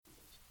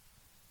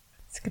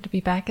good to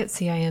be back at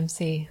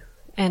CIMC.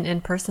 And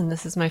in person,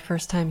 this is my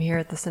first time here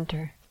at the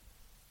center.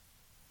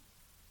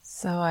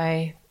 So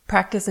I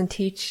practice and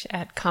teach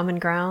at Common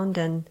Ground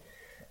and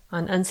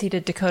on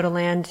unceded Dakota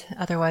land,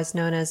 otherwise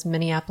known as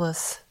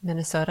Minneapolis,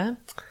 Minnesota.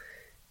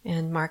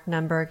 And Mark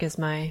Nunberg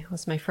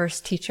was my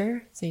first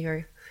teacher. So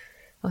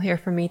you'll hear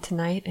from me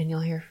tonight and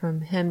you'll hear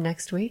from him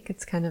next week.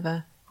 It's kind of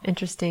a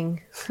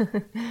interesting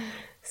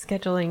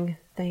scheduling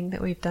thing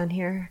that we've done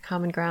here.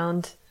 Common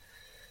Ground.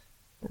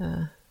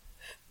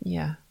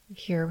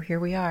 Here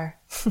we are.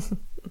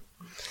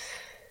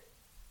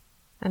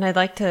 And I'd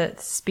like to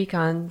speak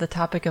on the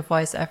topic of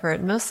wise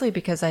effort, mostly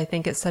because I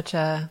think it's such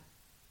a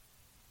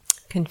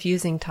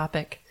confusing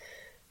topic.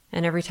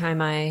 And every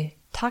time I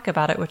talk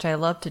about it, which I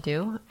love to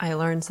do, I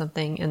learn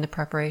something in the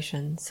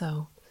preparation.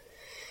 So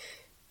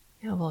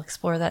we'll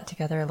explore that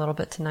together a little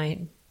bit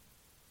tonight.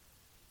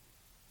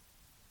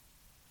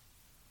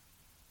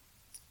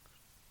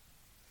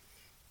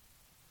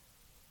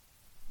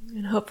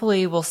 And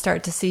hopefully we'll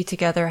start to see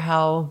together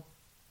how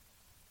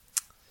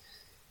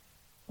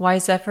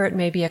wise effort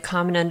may be a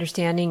common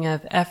understanding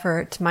of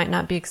effort, might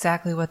not be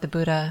exactly what the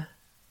Buddha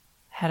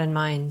had in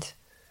mind.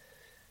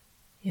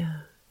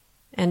 Yeah.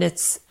 And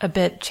it's a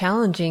bit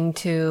challenging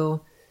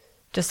to,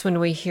 just when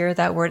we hear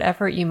that word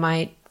effort, you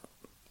might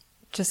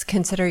just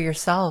consider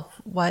yourself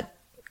what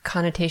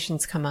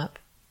connotations come up.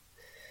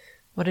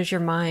 What does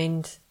your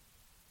mind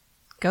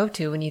go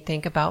to when you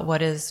think about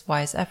what is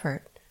wise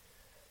effort?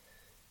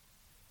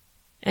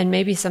 And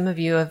maybe some of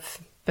you have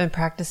been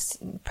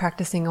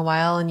practicing a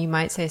while and you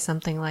might say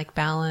something like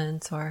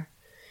balance or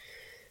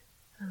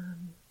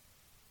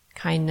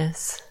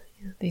kindness.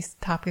 These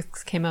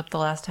topics came up the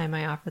last time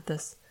I offered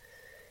this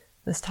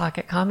talk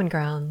at Common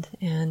Ground.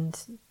 And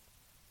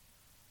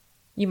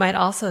you might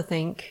also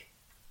think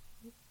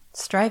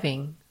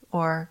striving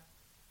or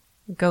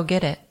go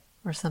get it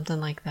or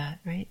something like that,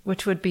 right?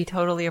 Which would be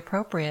totally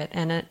appropriate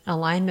and in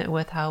alignment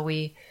with how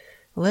we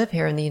live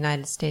here in the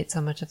United States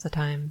so much of the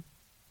time.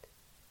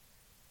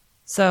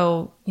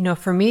 So,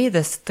 for me,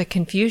 the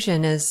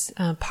confusion is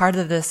part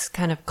of this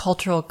kind of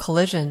cultural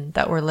collision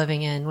that we're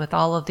living in with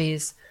all of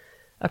these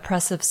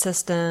oppressive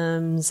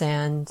systems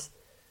and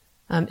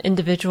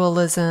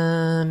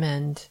individualism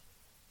and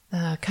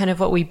kind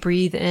of what we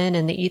breathe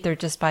in the ether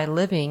just by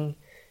living,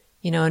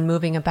 and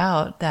moving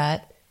about,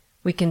 that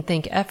we can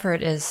think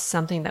effort is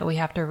something that we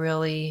have to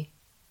really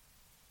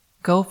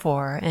go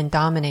for and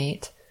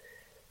dominate.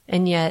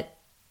 And yet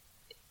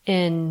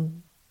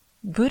in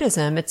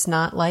Buddhism, it's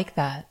not like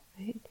that.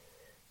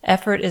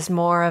 Effort is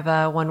more of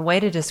one way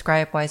to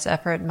describe wise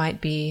effort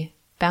might be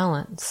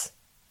balance.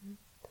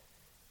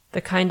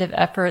 The kind of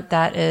effort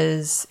that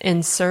is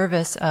in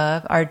service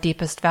of our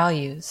deepest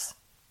values.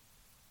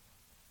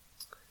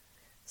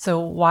 So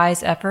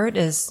wise effort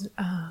is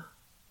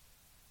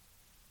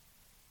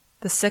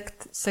the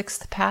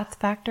sixth path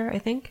factor, I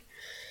think,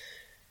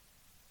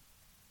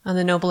 on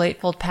the Noble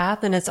Eightfold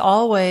Path, and it's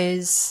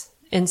always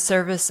in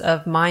service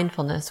of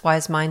mindfulness,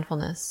 wise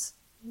mindfulness.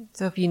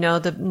 So if you know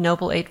the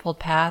Noble Eightfold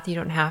Path, you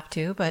don't have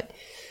to, but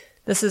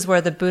this is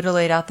where the Buddha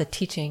laid out the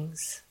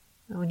teachings.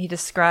 When he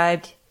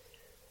described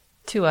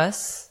to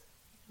us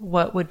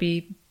what would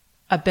be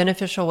a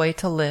beneficial way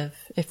to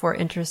live if we're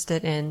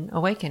interested in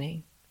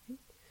awakening.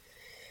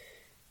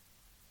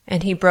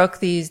 And he broke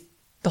the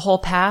whole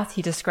path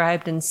he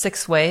described in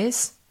 6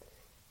 ways.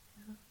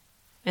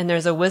 And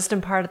there's a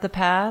wisdom part of the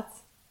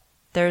path,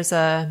 there's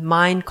a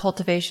mind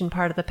cultivation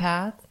part of the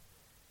path,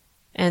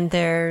 and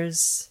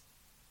there's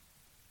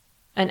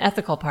an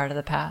ethical part of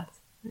the path.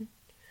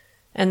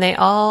 And they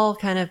all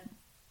kind of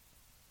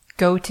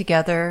go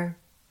together.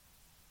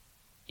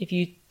 If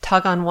you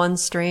tug on one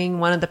string,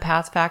 one of the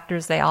path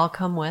factors, they all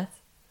come with.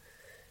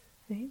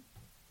 Right?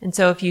 And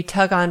so if you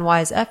tug on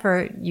wise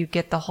effort, you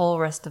get the whole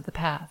rest of the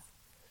path.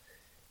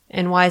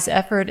 And wise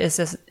effort is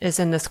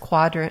in this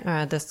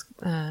quadrant, this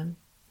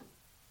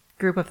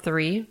group of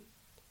 3,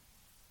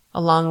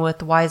 along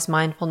with wise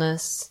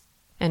mindfulness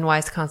and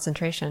wise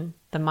concentration,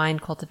 the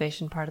mind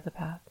cultivation part of the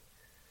path.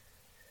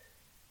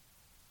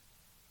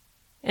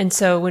 And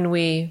so when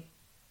we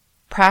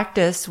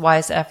practice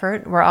wise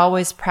effort, we're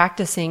always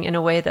practicing in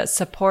a way that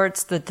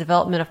supports the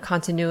development of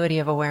continuity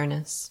of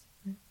awareness.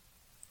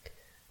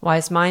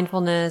 Wise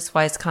mindfulness,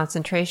 wise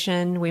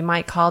concentration, we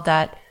might call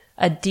that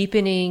a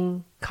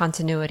deepening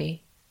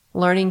continuity,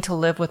 learning to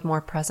live with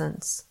more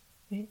presence,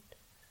 right?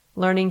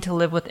 Learning to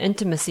live with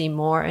intimacy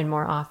more and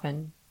more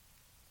often.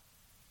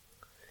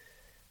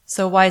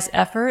 So wise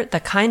effort, the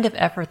kind of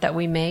effort that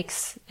we make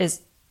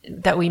is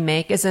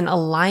in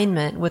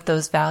alignment with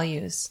those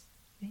values.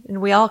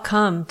 And we all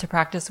come to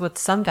practice with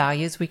some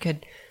values. We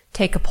could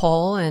take a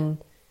poll and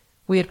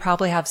we would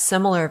probably have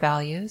similar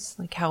values,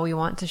 like how we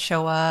want to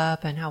show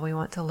up and how we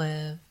want to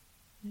live.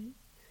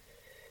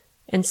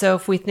 And so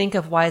if we think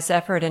of wise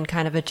effort in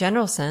kind of a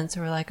general sense,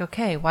 we're like,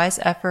 okay, wise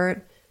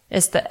effort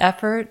is the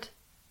effort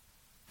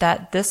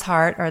that this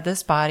heart or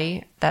this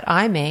body that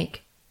I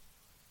make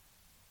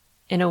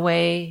in a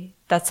way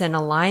that's in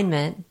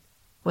alignment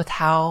with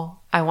how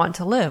I want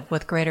to live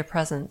with greater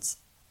presence.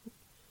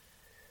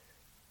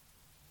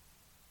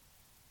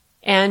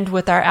 and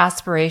with our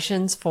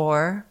aspirations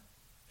for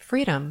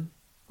freedom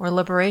or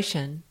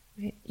liberation,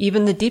 right?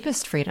 Even the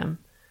deepest freedom.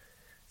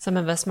 Some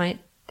of us might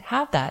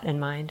have that in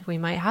mind. We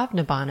might have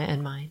nibbana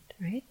in mind,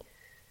 right?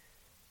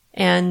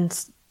 And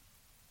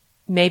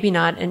maybe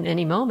not in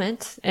any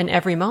moment, in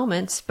every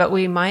moment, but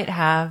we might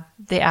have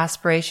the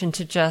aspiration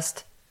to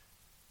just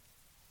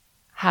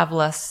have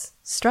less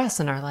stress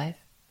in our life,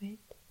 right?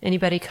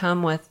 Anybody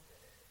come with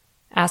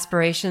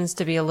aspirations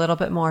to be a little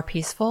bit more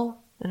peaceful?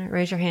 And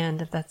raise your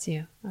hand if that's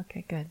you.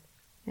 Okay, good.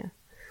 Yeah.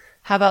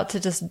 How about to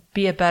just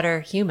be a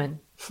better human?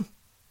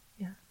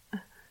 Yeah.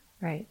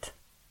 Right.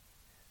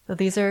 So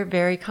these are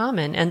very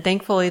common. And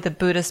thankfully the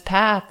Buddhist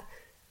path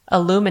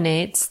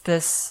illuminates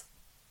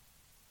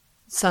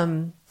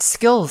some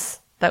skills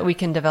that we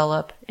can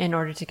develop in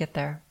order to get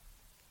there.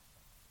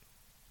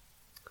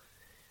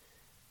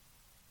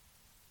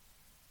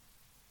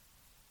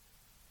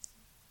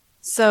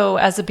 So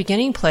as a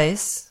beginning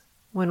place,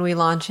 when we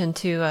launch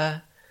into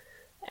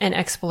an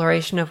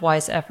exploration of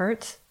wise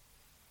effort,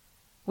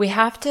 we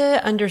have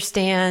to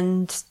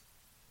understand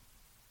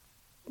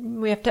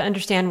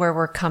where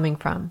we're coming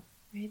from.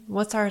 Right?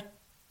 What's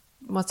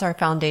our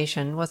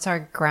foundation? What's our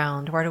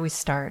ground? Where do we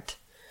start?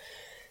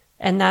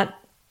 And that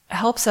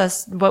helps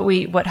us,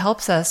 what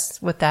helps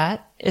us with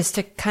that is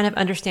to kind of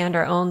understand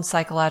our own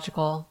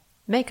psychological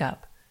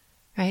makeup,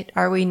 right?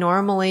 Are we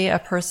normally a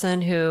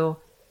person who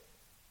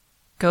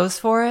goes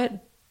for it?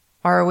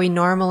 Or are we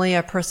normally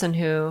a person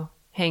who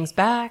hangs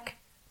back,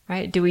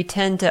 right? Do we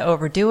tend to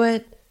overdo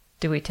it?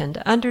 Do we tend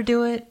to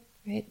underdo it,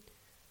 right?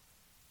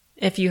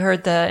 If you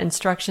heard the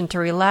instruction to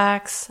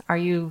relax, are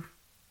you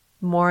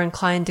more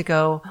inclined to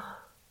go,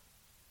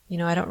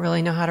 I don't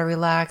really know how to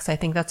relax. I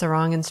think that's a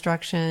wrong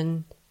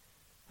instruction.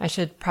 I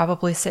should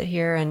probably sit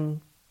here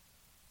and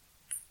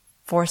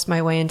force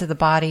my way into the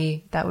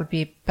body. That would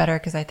be better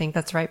because I think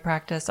that's right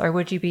practice. Or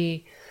would you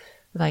be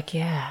like,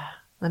 yeah,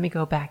 let me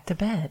go back to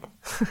bed.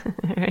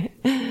 Right?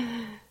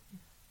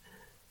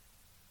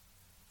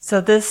 So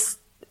this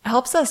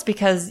helps us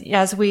because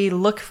as we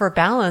look for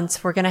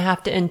balance, we're going to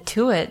have to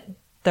intuit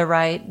the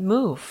right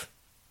move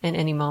in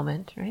any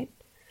moment, right?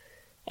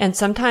 And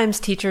sometimes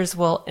teachers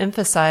will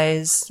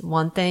emphasize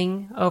one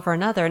thing over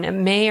another, and it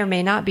may or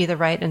may not be the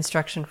right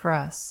instruction for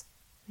us.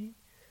 Right?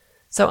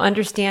 So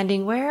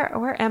understanding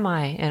where am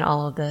I in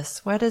all of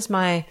this? What is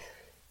my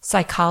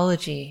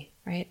psychology,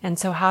 right? And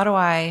so how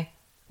do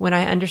when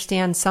I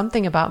understand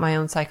something about my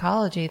own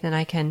psychology, then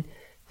I can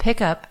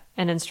pick up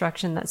an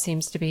instruction that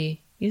seems to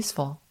be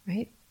useful,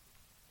 right?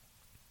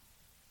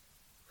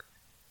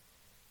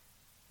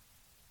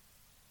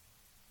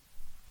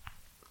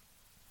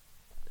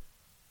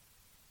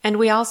 And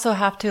we also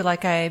have to,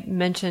 like I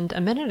mentioned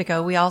a minute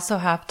ago, we also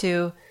have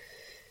to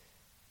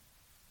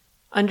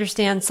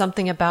understand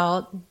something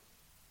about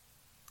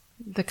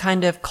the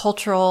kind of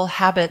cultural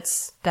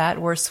habits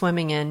that we're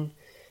swimming in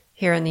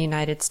here in the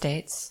United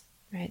States,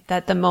 right?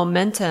 That the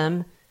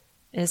momentum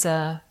is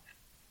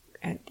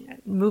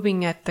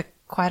moving at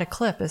quite a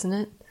clip, isn't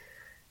it?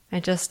 I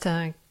just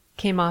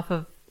came off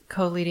of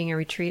co-leading a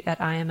retreat at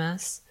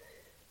IMS.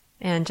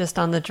 And just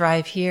on the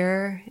drive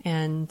here,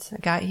 and I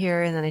got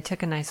here, and then I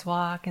took a nice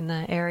walk in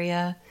the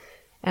area,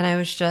 and I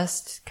was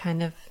just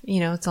kind of,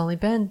 it's only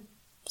been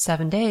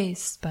 7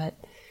 days, but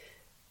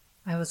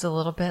I was a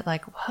little bit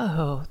like,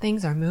 whoa,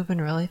 things are moving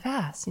really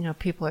fast.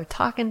 People are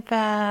talking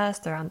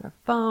fast, they're on their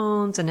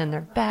phones and in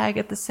their bag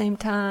at the same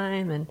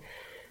time, and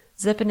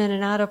zipping in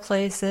and out of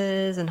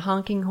places, and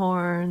honking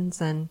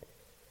horns, and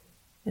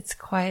it's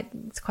quite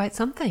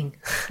something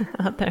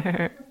out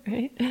there,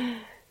 right?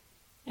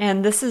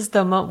 And this is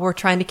the moment we're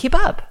trying to keep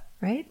up,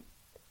 right?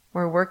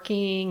 We're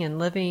working and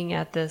living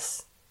at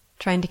this,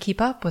 trying to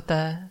keep up with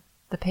the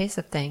pace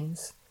of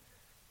things.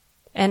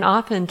 And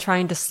often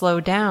trying to slow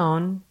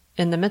down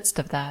in the midst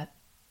of that,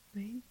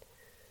 right?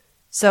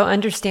 So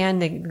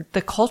understanding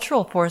the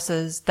cultural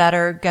forces that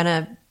are going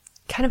to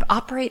kind of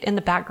operate in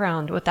the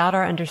background without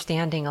our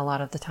understanding a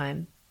lot of the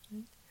time.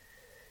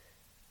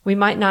 We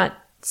might not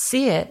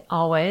see it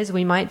always.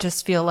 We might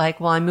just feel like,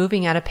 well, I'm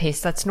moving at a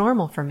pace that's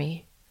normal for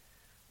me.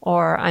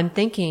 Or I'm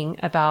thinking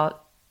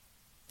about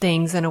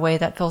things in a way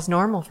that feels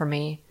normal for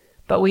me,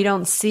 but we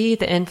don't see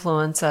the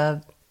influence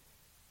of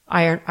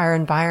our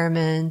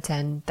environment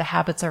and the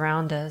habits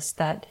around us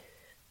that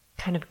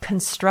kind of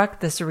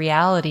construct this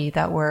reality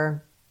that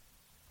we're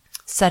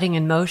setting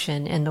in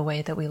motion in the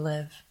way that we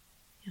live.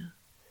 Yeah.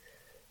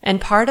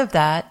 And part of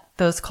that,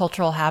 those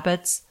cultural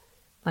habits,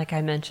 like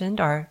I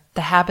mentioned, are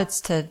the habits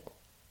to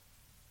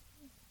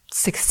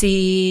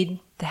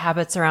succeed, the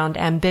habits around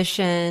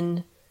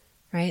ambition,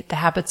 right? The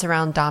habits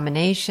around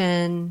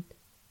domination.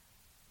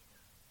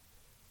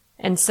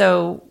 And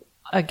so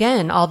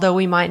again, although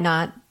they might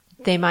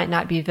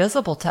not be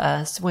visible to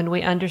us, when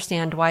we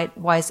understand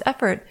wise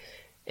effort,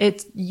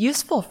 it's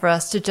useful for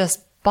us to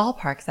just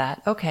ballpark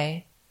that.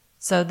 Okay,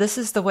 so this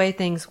is the way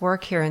things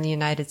work here in the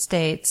United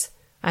States.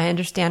 I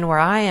understand where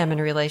I am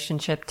in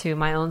relationship to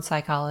my own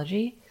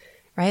psychology,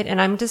 right? And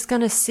I'm just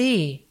going to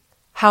see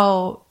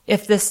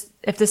if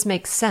this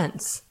makes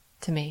sense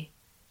to me.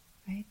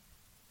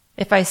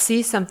 if I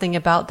see something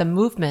about the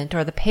movement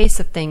or the pace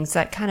of things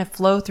that kind of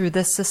flow through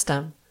this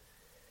system,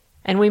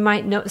 and we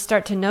might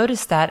start to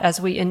notice that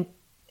as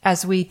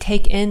we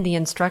take in the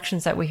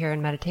instructions that we hear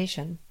in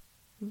meditation.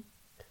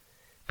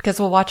 Because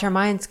we'll watch our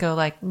minds go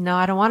like, no,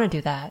 I don't want to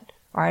do that,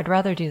 or I'd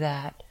rather do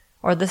that,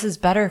 or this is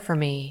better for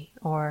me,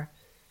 or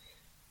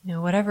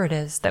whatever it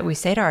is that we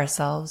say to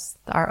ourselves,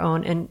 our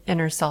own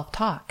inner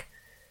self-talk,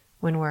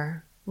 when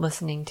we're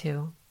listening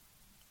to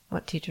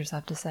what teachers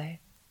have to say.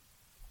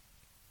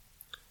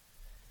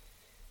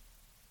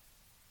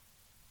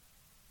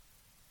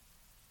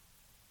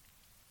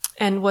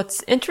 And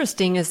what's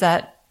interesting is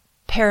that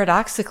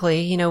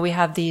paradoxically, we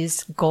have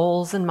these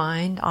goals in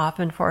mind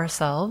often for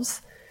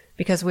ourselves,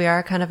 because we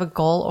are kind of a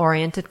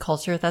goal-oriented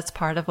culture. That's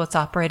part of what's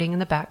operating in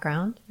the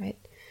background, right?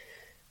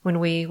 When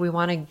we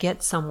want to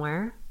get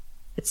somewhere,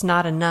 it's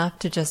not enough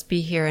to just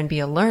be here and be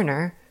a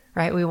learner,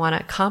 right? We want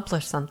to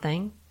accomplish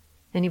something.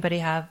 Anybody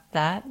have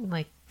that?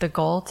 Like the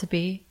goal to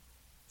be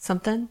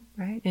something,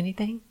 right?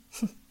 Anything?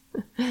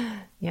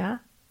 Yeah?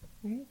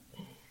 Right?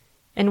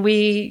 And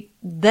we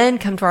then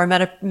come to our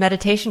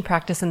meditation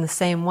practice in the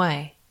same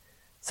way.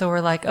 So we're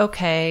like,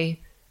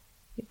 okay,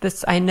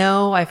 I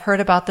know I've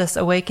heard about this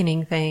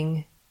awakening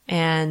thing,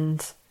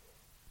 and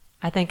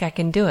I think I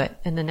can do it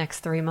in the next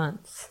 3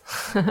 months.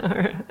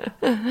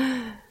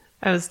 I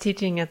was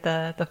teaching at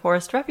the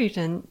Forest Refuge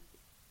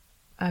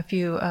a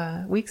few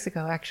weeks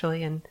ago,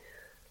 actually, and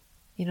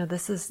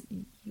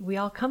we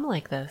all come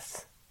like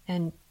this.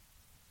 And,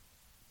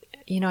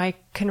 I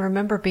can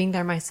remember being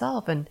there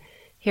myself and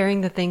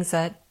hearing the things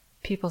that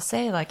people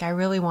say, like, I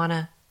really want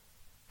to,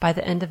 by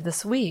the end of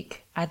this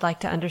week, I'd like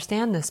to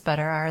understand this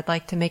better, or I'd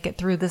like to make it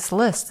through this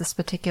list, this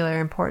particular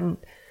important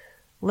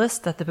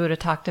list that the Buddha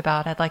talked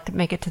about. I'd like to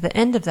make it to the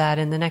end of that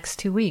in the next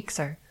 2 weeks,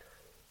 or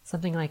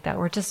something like that.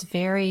 We're just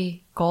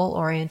very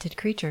goal-oriented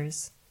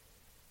creatures.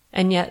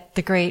 And yet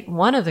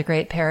one of the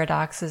great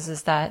paradoxes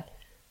is that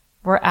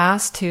we're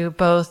asked to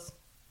both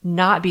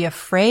not be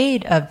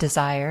afraid of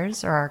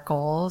desires or our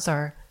goals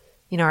or,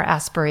 our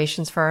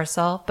aspirations for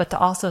ourselves, but to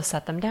also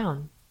set them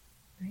down.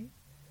 Right?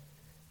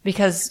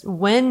 Because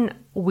when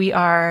we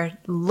are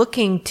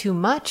looking too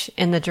much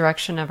in the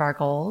direction of our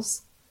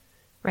goals,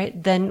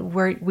 right, then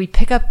we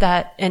pick up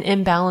an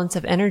imbalance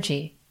of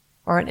energy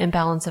or an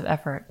imbalance of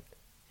effort.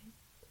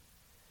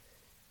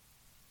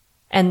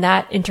 And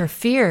that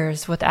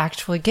interferes with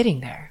actually getting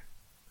there,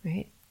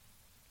 right?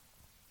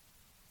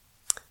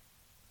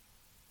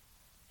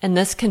 And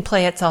this can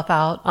play itself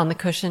out on the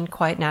cushion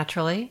quite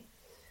naturally.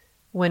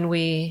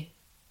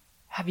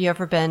 Have you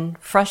ever been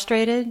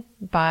frustrated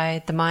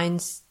by the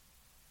mind's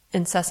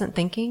incessant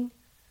thinking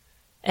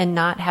and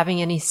not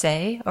having any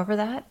say over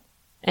that,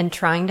 and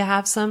trying to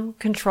have some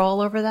control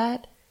over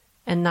that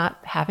and not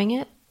having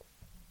it?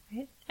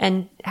 Right?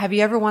 And have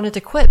you ever wanted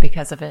to quit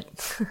because of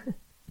it?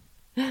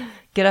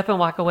 Get up and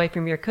walk away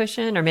from your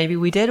cushion, or maybe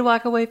we did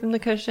walk away from the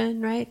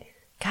cushion, right?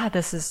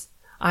 God,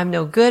 I'm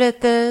no good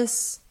at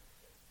this.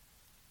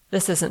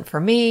 This isn't for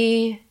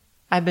me.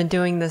 I've been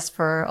doing this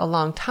for a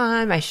long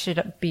time. I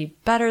should be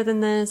better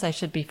than this. I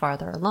should be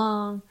farther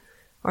along,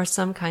 or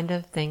some kind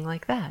of thing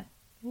like that.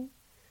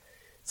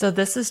 So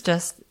this is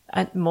just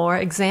a more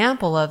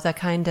example of the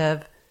kind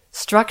of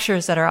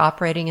structures that are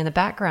operating in the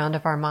background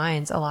of our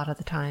minds a lot of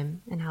the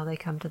time, and how they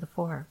come to the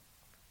fore.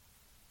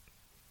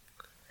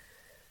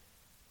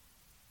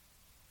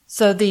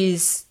 So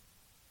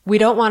we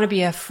don't want to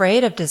be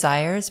afraid of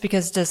desires,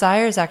 because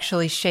desires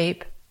actually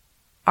shape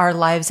our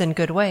lives in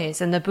good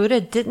ways. And the Buddha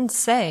didn't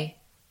say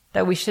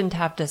that we shouldn't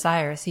have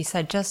desires. He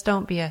said,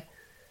 that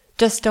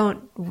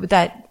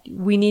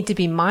we need to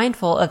be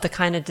mindful of the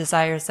kind of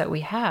desires that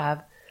we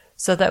have,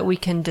 so that we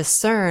can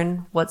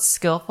discern what's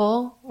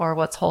skillful or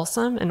what's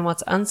wholesome and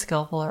what's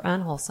unskillful or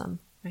unwholesome,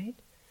 right?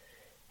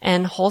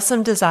 And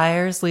wholesome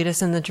desires lead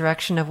us in the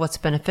direction of what's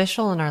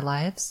beneficial in our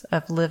lives,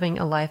 of living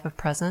a life of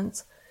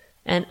presence.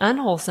 And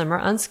unwholesome or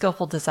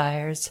unskillful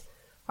desires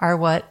are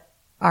what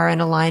are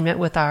in alignment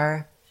with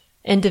our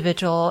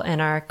individual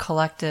and our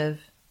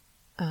collective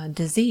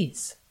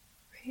disease.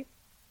 Right?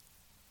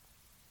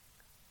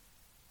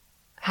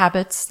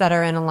 Habits that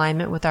are in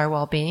alignment with our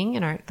well-being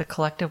and the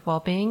collective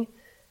well-being,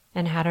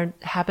 and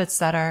habits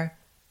that are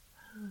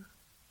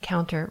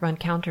run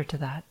counter to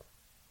that.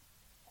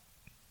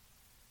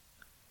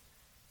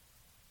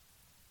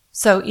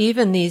 So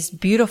even these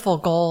beautiful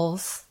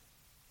goals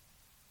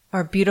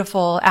or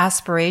beautiful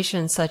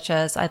aspirations, such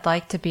as I'd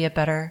like to be a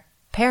better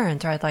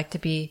parent, or I'd like to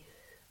be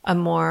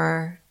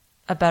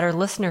a better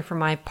listener for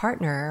my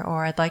partner,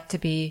 or I'd like to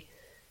be,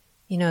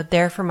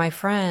 there for my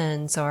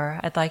friends, or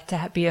I'd like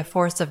to be a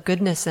force of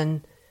goodness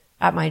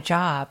at my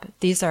job.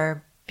 These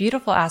are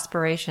beautiful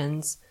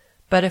aspirations,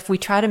 but if we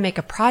try to make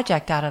a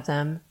project out of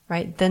them,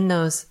 right, then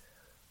those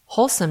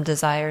wholesome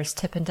desires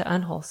tip into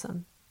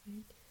unwholesome.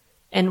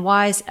 And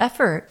wise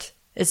effort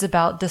is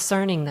about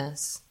discerning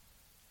this.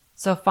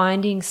 So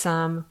finding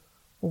some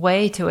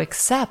way to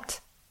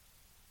accept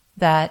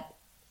that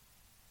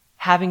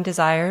having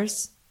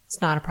desires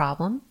is not a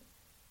problem,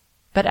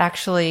 but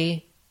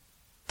actually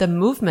the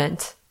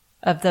movement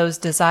of those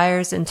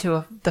desires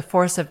into the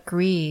force of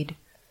greed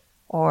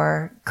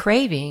or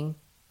craving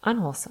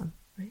unwholesome.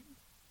 Right?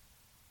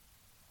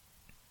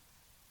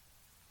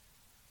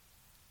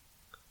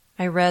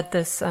 I read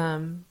this,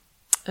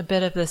 a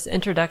bit of this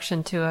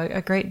introduction to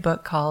a great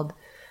book called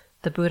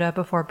The Buddha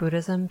Before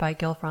Buddhism by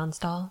Gil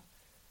Fronsdal.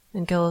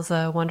 And Gil is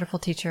a wonderful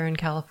teacher in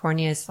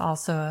California. He's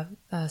also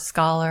a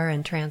scholar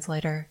and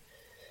translator.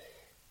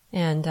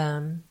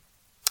 And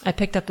I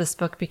picked up this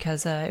book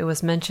because it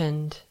was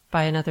mentioned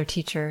by another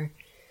teacher.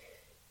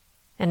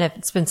 And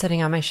it's been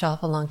sitting on my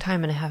shelf a long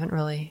time, and I haven't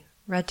really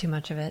read too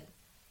much of it.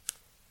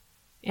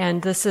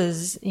 And this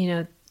is,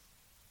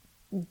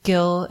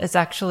 Gil is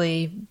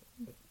actually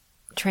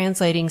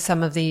translating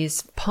some of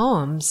these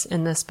poems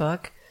in this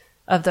book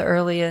of the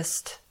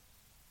earliest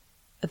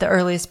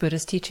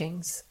Buddhist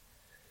teachings.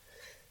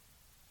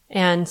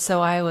 And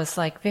so I was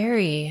like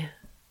very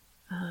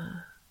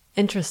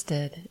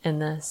interested in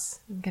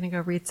this. I'm going to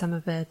go read some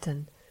of it.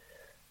 And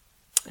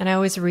I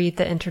always read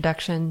the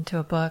introduction to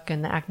a book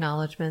and the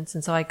acknowledgments.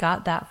 And so I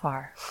got that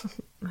far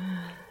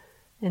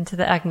into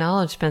the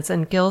acknowledgments.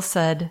 And Gil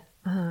said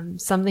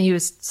something, he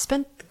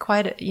spent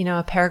quite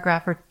a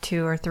paragraph or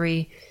two or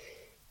three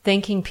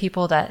thanking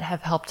people that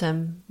have helped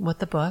him with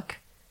the book,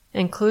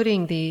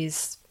 including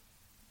these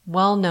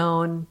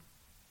well-known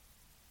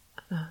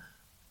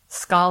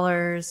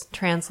scholars,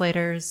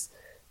 translators,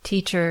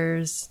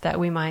 teachers that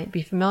we might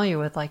be familiar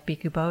with, like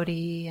Bhikkhu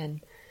Bodhi and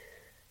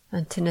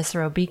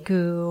Thanissaro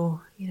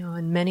Bhikkhu,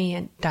 and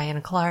many,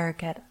 Diana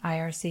Clark at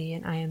IRC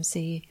and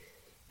IMC,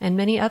 and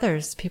many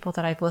others, people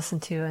that I've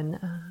listened to and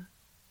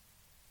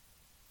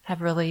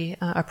have really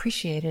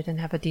appreciated and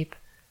have a deep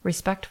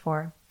respect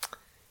for.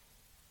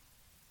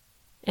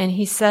 And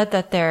he said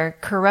that their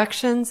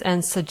corrections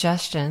and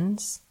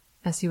suggestions,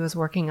 as he was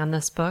working on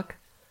this book,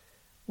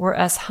 were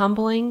as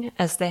humbling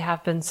as they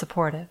have been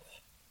supportive.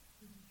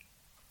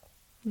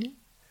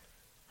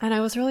 And I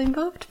was really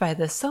moved by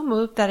this, so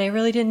moved that I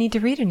really didn't need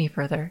to read any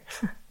further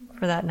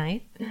for that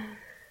night.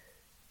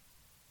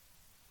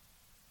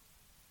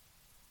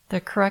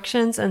 The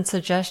corrections and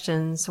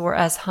suggestions were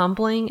as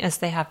humbling as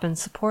they have been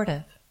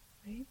supportive.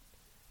 Right?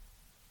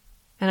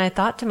 And I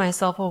thought to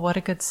myself, well, what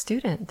a good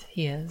student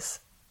he is.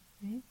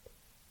 Right?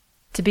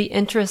 To be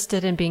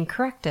interested in being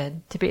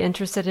corrected, to be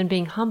interested in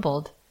being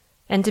humbled,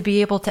 and to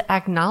be able to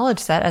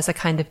acknowledge that as a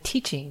kind of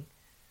teaching.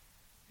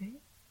 Right?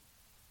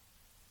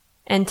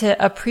 And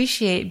to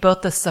appreciate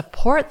both the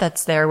support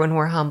that's there when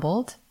we're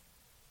humbled,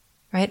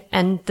 right,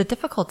 and the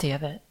difficulty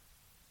of it.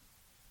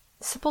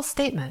 Simple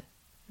statement.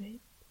 Right?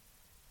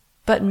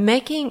 But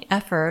making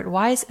effort,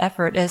 wise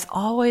effort, is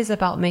always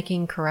about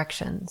making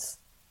corrections.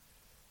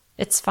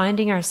 It's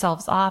finding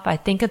ourselves off. I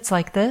think it's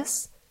like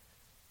this.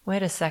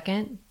 Wait a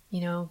second.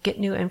 Get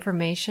new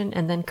information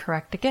and then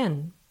correct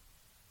again.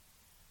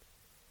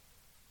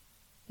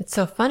 It's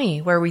so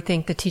funny where we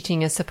think the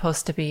teaching is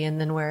supposed to be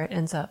and then where it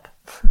ends up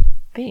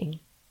being.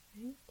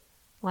 Right?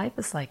 Life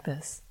is like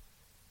this.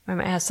 We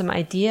might have some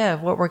idea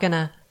of what we're going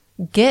to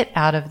get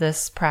out of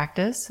this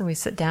practice, and we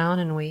sit down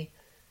and we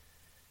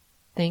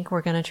think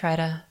we're going to try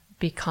to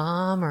be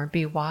calm or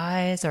be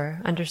wise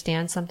or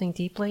understand something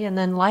deeply, and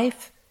then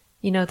life,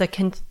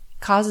 the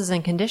causes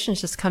and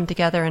conditions just come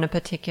together in a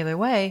particular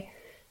way,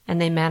 and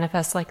they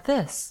manifest like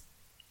this,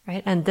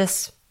 right? And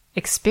this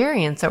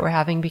experience that we're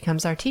having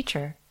becomes our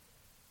teacher.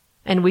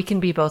 And we can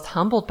be both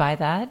humbled by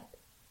that,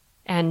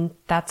 and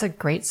that's a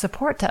great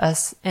support to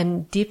us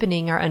in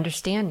deepening our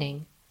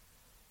understanding.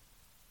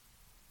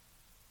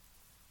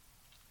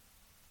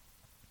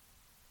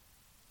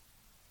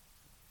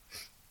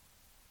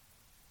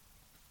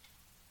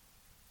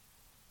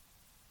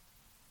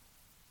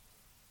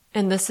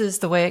 And this is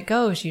the way it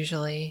goes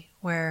usually,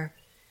 where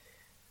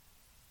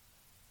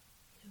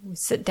we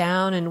sit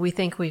down and we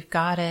think we've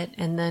got it,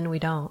 and then we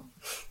don't.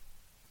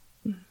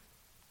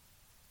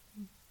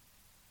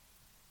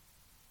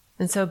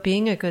 And so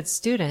being a good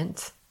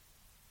student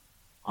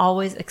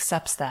always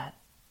accepts that.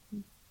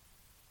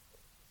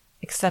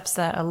 Accepts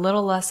that a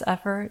little less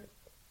effort.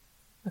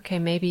 Okay,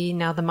 maybe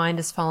now the mind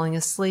is falling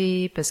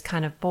asleep, is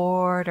kind of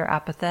bored or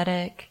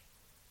apathetic.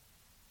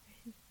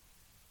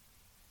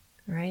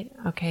 Right?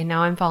 Okay,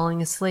 now I'm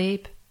falling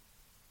asleep.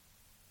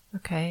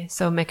 Okay,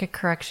 so make a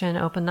correction,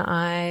 open the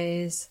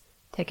eyes,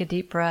 take a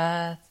deep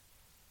breath.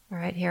 All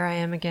right, here I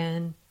am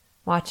again,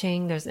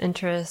 watching, there's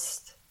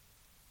interest,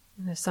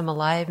 there's some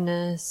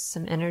aliveness,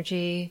 some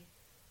energy,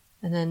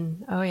 and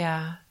then, oh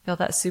yeah, feel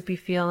that soupy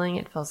feeling,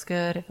 it feels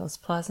good, it feels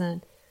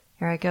pleasant.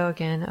 Here I go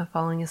again,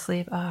 falling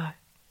asleep, oh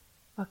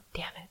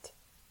damn it,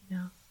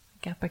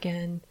 wake up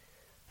again.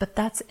 But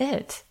that's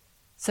it.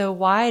 So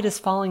why does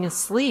falling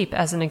asleep,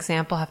 as an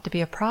example, have to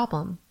be a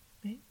problem?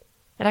 Right?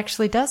 It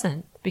actually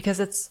doesn't, because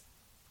it's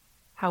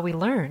how we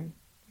learn.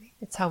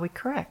 It's how we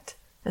correct.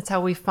 It's how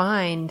we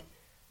find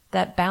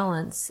that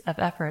balance of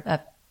effort, of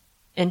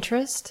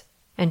interest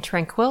and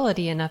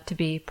tranquility enough to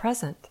be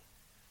present.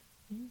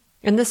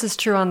 And this is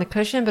true on the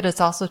cushion, but it's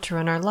also true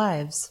in our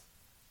lives.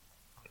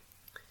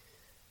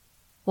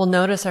 We'll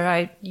notice,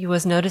 I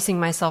was noticing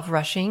myself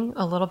rushing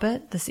a little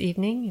bit this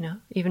evening,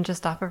 even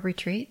just off of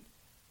retreat.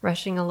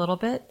 rushing a little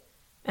bit,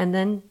 and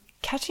then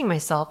catching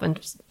myself and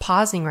just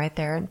pausing right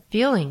there and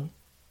feeling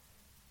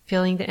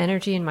the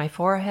energy in my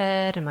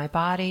forehead and my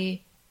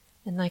body.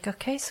 And like,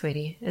 okay,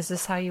 sweetie, is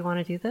this how you want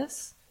to do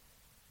this?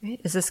 Right?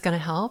 Is this going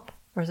to help,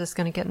 or is this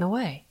going to get in the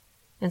way?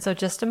 And so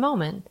just a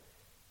moment.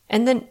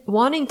 And then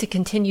wanting to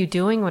continue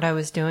doing what I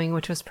was doing,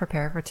 which was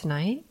prepare for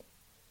tonight.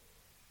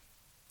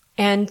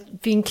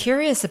 And being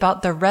curious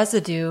about the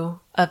residue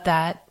of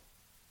that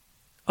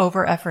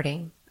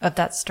over-efforting, of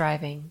that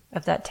striving,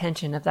 of that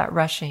tension, of that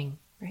rushing,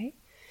 right?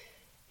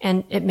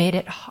 And it made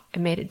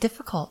it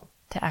difficult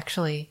to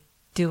actually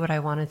do what I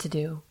wanted to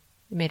do.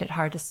 It made it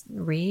hard to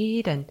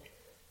read, and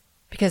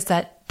because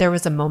there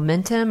was a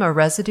momentum, a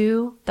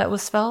residue that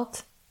was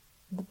felt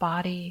in the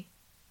body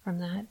from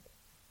that.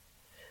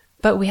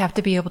 But we have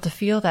to be able to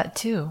feel that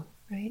too,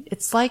 right?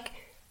 It's like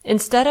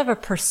instead of a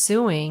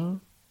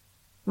pursuing,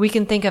 we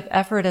can think of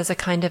effort as a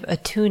kind of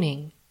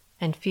attuning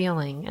and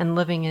feeling and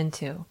living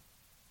into.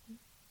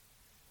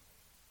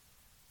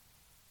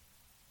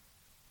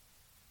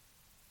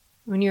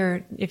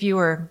 If you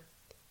were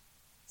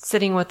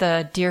sitting with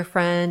a dear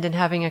friend and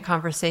having a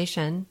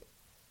conversation,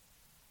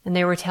 and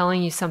they were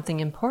telling you something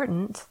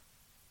important,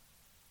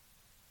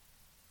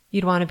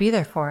 you'd want to be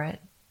there for it,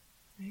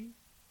 right?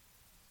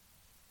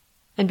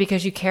 And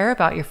because you care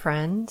about your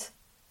friend,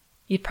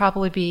 you'd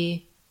probably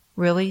be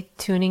really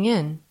tuning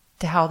in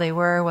to how they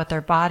were, what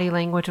their body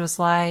language was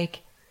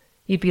like.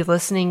 You'd be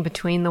listening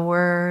between the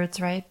words,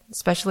 right?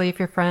 Especially if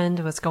your friend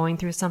was going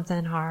through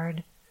something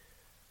hard.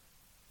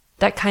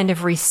 That kind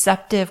of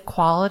receptive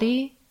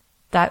quality,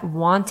 that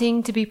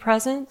wanting to be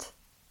present,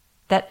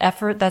 that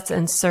effort that's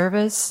in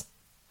service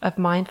of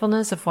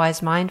mindfulness, of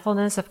wise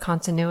mindfulness, of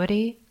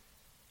continuity.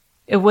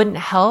 It wouldn't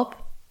help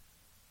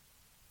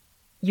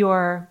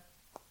your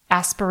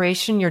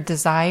aspiration, your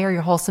desire,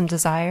 your wholesome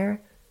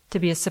desire to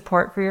be a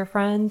support for your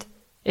friend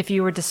if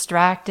you were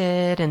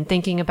distracted and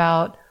thinking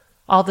about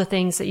all the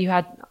things that you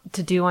had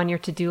to do on your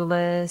to-do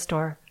list,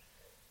 or,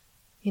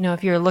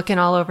 if you're looking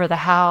all over the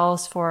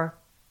house for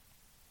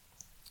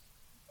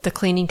the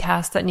cleaning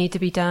tasks that need to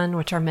be done,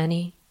 which are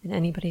many in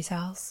anybody's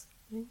house.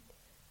 Right?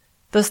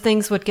 Those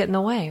things would get in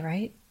the way,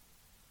 right?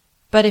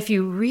 But if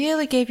you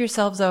really gave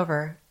yourselves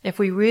over, if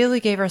we really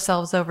gave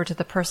ourselves over to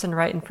the person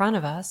right in front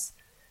of us,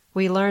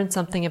 we learn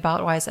something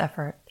about wise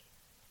effort.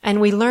 And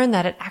we learn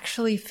that it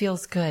actually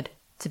feels good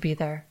to be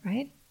there,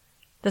 right?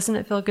 Doesn't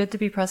it feel good to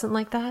be present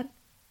like that?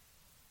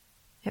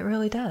 It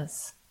really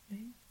does.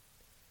 Right?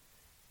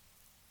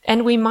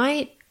 And we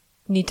might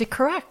need to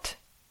correct,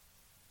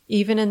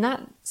 even in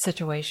that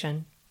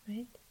situation,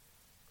 right?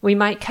 We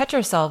might catch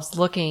ourselves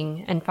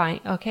looking and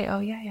find, okay, oh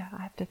yeah,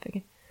 I have to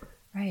figure,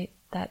 right,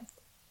 that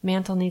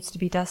mantle needs to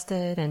be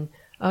dusted, and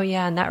oh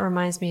yeah, and that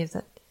reminds me of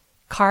that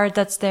card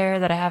that's there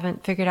that I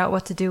haven't figured out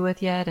what to do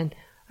with yet, and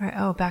all right,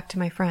 oh, back to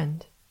my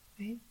friend,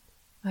 right?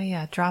 Oh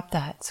yeah, drop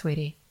that,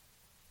 sweetie.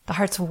 The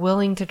heart's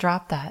willing to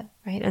drop that,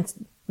 right?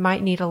 And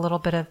might need a little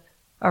bit of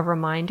a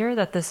reminder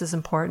that this is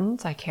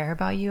important. I care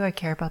about you. I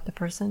care about the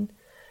person.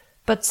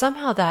 But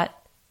somehow that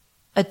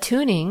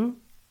attuning,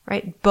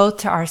 right, both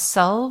to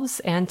ourselves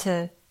and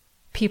to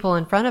people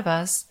in front of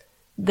us,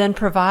 then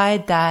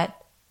provide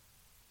that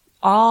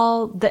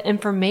all the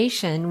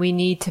information we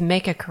need to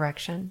make a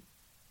correction.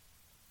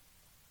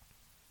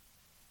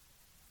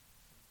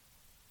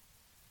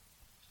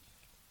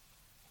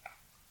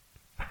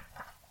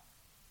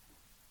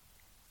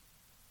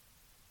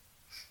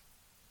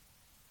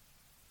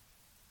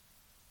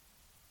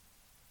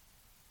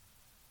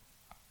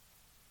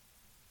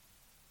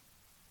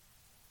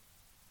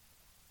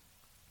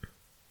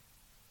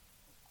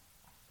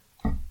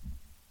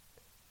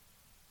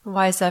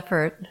 Wise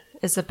effort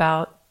is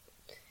about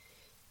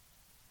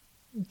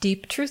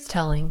deep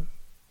truth-telling,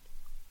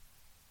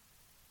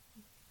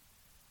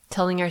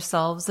 telling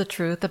ourselves the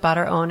truth about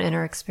our own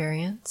inner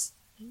experience,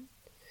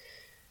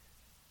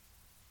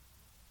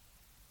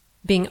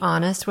 being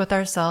honest with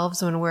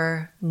ourselves when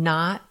we're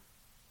not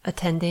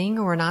attending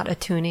or we're not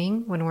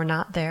attuning, when we're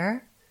not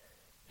there,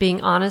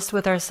 being honest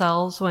with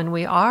ourselves when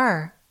we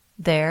are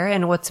there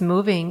and what's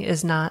moving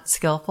is not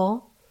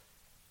skillful.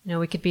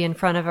 We could be in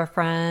front of a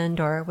friend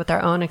or with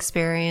our own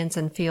experience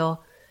and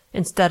feel,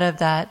 instead of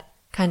that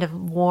kind of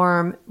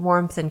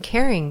warmth and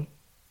caring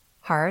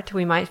heart,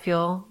 we might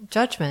feel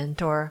judgment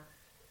or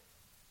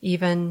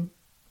even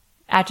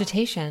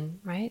agitation,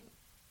 right?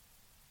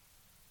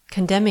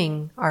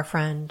 Condemning our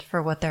friend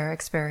for what they're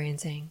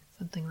experiencing,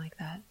 something like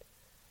that.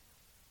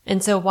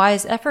 And so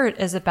wise effort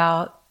is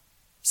about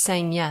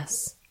saying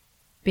yes,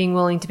 being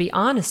willing to be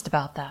honest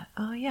about that.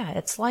 Oh yeah,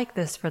 it's like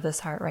this for this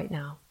heart right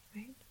now.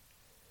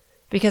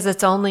 Because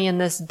it's only in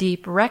this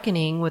deep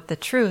reckoning with the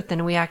truth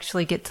and we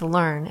actually get to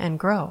learn and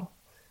grow.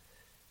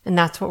 And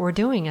that's what we're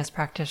doing as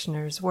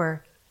practitioners.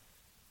 We're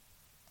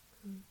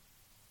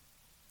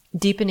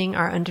deepening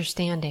our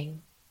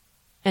understanding.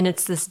 And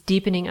it's this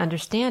deepening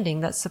understanding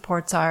that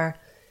supports our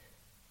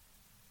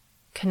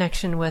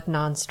connection with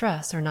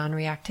non-stress or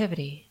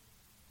non-reactivity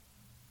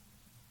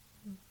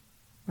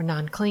or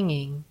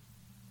non-clinging.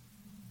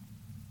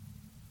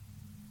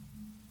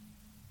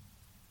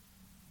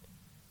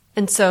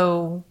 And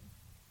so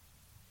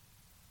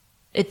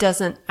it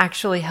doesn't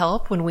actually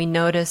help when we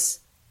notice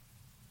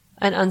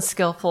an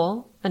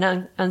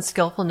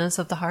unskillfulness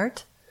of the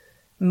heart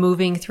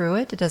moving through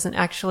it. It doesn't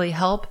actually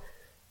help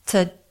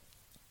to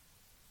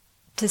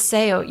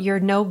say, oh, you're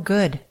no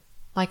good.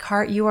 Like,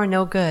 heart, you are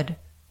no good.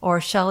 Or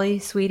Shelly,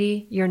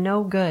 sweetie, you're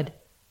no good.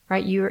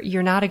 Right?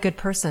 You're not a good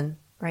person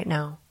right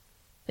now.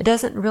 It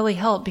doesn't really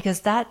help, because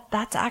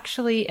that's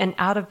actually an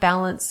out of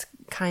balance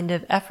kind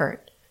of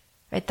effort.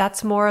 Right?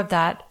 That's more of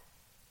that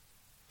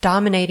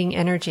dominating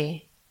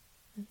energy.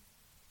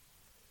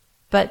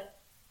 But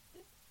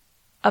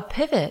a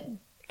pivot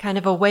kind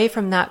of away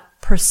from that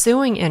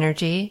pursuing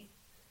energy,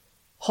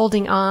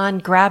 holding on,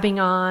 grabbing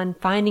on,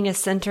 finding a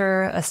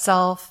center, a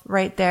self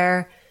right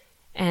there,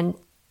 and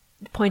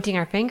pointing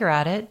our finger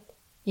at it.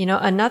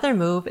 Another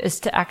move is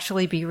to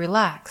actually be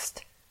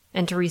relaxed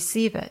and to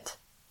receive it.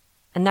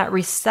 And that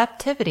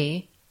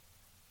receptivity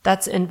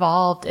that's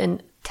involved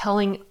in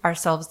telling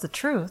ourselves the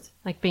truth,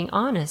 like being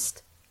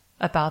honest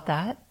about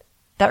that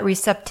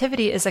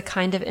receptivity is a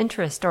kind of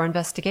interest or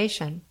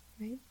investigation.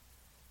 Right?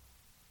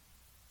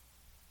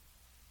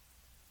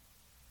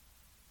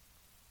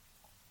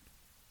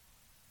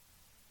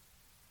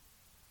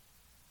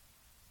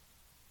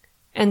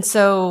 And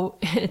so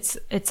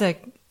it's a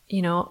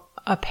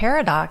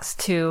paradox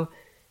to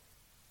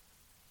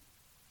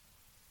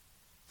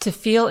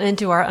feel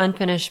into our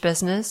unfinished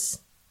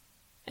business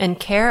and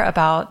care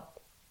about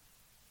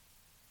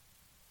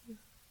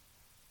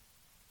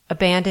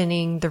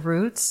abandoning the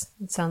roots.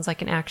 It sounds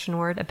like an action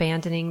word,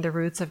 abandoning the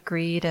roots of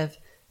greed, of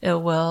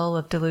ill will,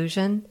 of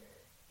delusion,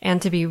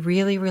 and to be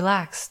really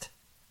relaxed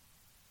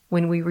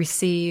when we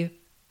receive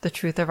the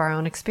truth of our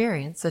own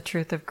experience, the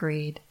truth of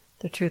greed,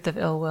 the truth of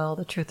ill will,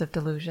 the truth of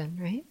delusion,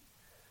 right?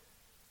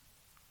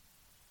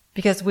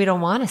 Because we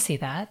don't want to see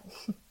that,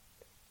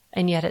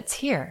 and yet it's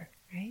here,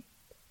 right?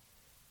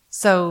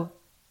 So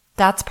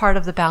that's part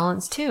of the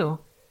balance too,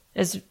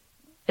 is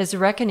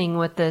reckoning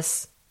with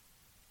this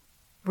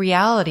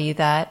reality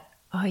that,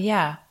 oh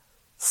yeah,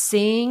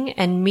 seeing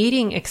and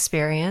meeting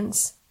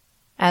experience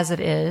as it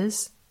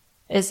is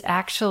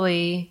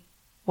actually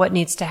what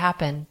needs to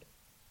happen.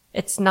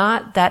 It's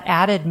not that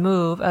added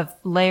move of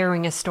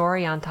layering a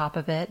story on top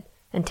of it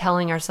and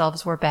telling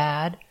ourselves we're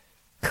bad,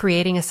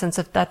 creating a sense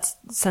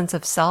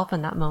of self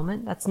in that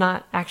moment. That's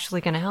not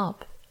actually going to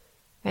help.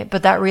 Right?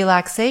 But that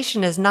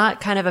relaxation is not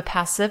kind of a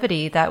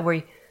passivity that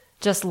we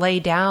just lay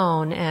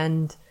down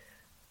and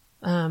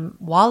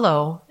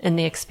wallow in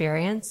the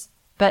experience,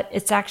 but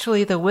it's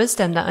actually the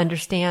wisdom that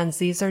understands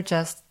these are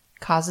just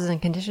causes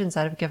and conditions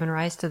that have given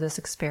rise to this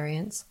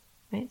experience.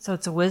 Right? So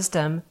it's a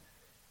wisdom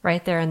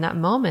right there in that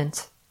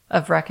moment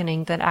of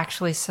reckoning that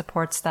actually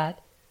supports that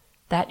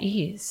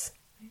ease.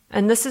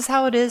 And this is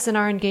how it is in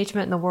our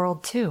engagement in the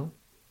world too.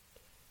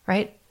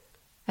 Right?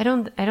 I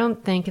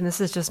don't think, and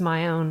this is just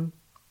my own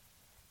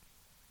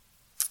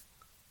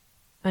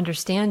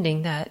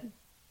understanding, that,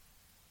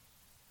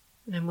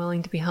 and I'm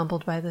willing to be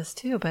humbled by this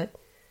too, but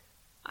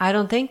I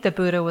don't think the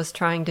Buddha was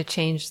trying to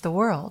change the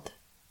world.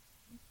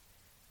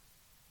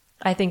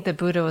 I think the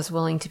Buddha was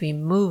willing to be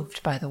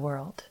moved by the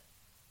world,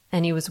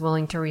 and he was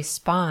willing to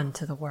respond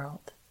to the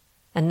world.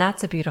 And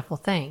that's a beautiful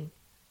thing.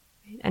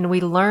 And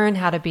we learn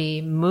how to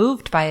be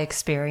moved by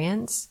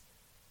experience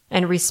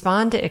and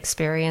respond to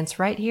experience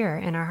right here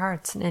in our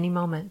hearts in any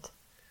moment.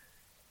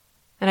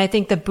 And I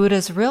think the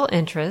Buddha's real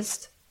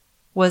interest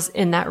was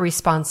in that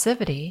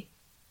responsivity,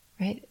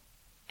 right?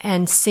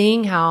 And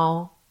seeing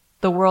how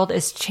the world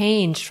is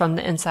changed from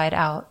the inside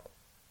out.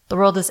 The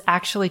world is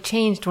actually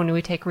changed when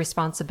we take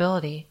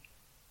responsibility,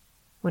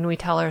 when we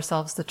tell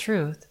ourselves the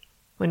truth,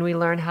 when we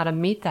learn how to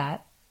meet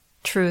that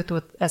truth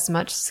with as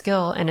much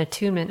skill and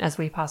attunement as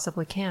we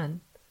possibly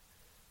can.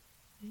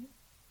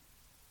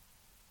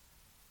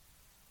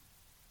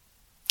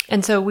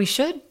 And so we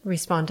should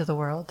respond to the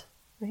world,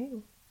 right?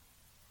 I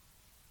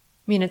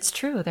mean, it's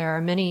true. There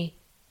are many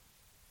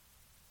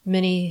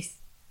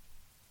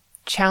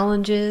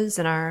challenges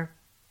in our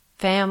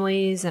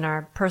families, in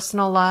our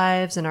personal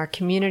lives, in our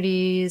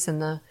communities,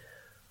 and the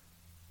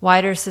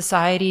wider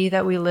society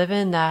that we live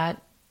in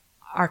that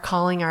are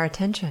calling our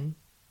attention.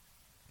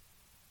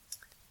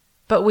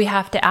 But we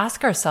have to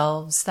ask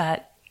ourselves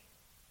that,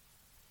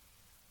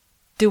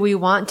 do we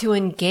want to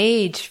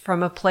engage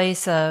from a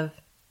place of,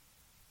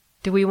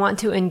 do we want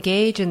to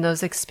engage in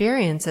those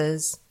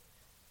experiences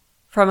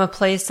from a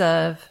place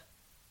of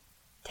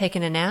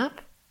taking a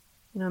nap?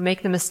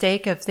 Make the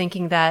mistake of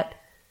thinking that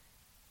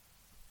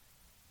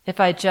if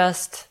I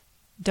just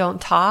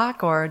don't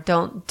talk or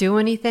don't do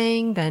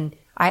anything, then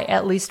I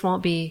at least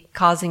won't be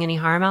causing any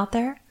harm out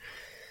there.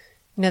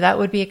 That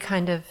would be a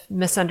kind of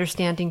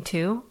misunderstanding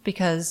too,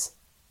 because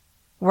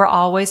we're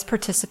always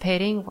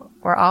participating.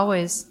 We're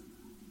always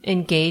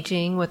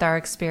engaging with our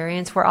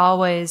experience. We're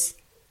always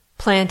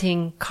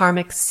planting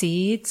karmic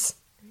seeds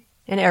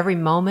in every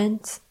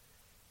moment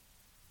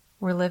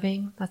we're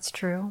living. That's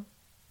true.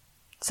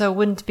 So it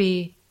wouldn't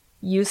be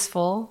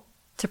useful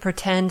to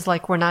pretend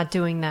like we're not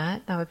doing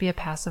that. That would be a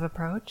passive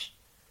approach.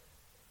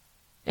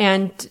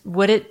 And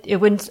it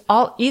wouldn't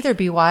all either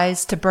be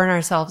wise to burn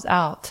ourselves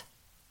out,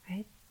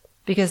 right?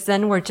 Because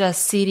then we're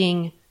just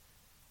seeding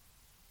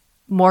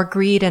more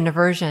greed and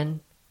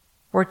aversion.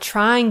 We're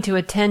trying to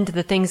attend to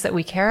the things that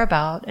we care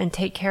about and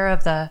take care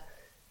of the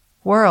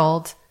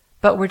world,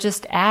 but we're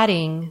just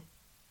adding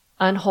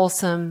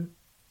unwholesome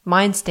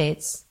mind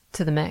states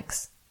to the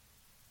mix.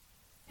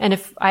 And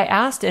if I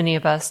asked any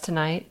of us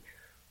tonight,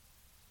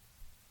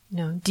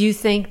 do you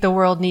think the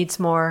world needs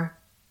more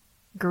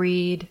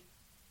greed,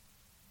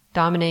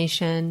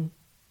 domination,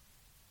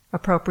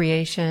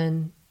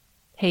 appropriation,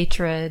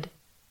 hatred,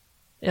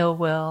 ill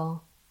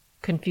will,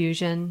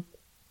 confusion?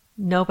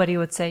 Nobody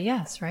would say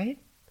yes, right?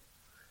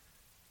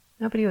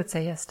 Nobody would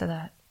say yes to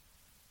that.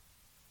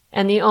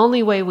 And the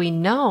only way we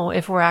know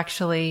if we're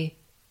actually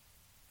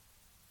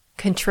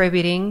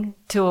contributing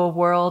to a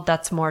world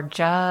that's more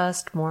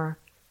just, more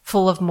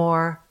full of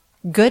more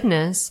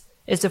goodness,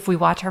 is if we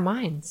watch our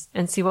minds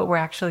and see what we're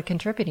actually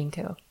contributing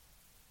to.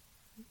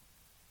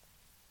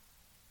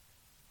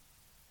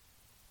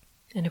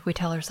 And if we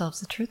tell ourselves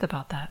the truth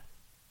about that.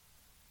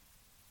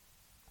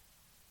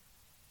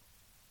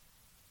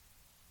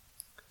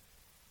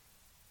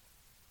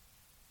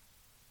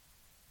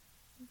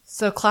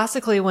 So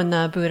classically, when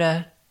the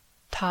Buddha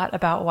taught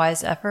about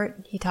wise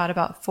effort, he taught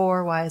about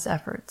 4 wise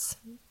efforts.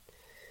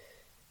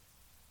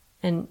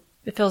 And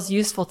it feels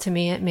useful to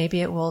me,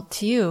 maybe it will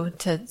to you,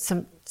 to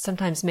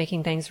sometimes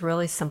making things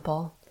really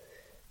simple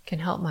can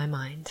help my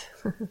mind.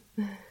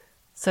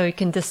 So you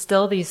can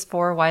distill these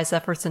 4 wise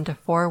efforts into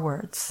 4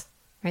 words,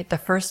 right? The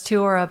first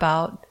 2 are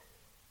about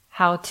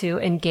how to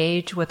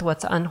engage with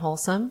what's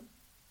unwholesome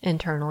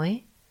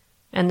internally.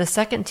 And the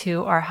second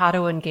 2 are how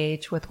to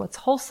engage with what's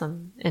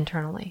wholesome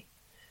internally.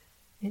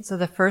 And so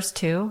the first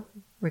 2,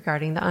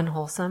 regarding the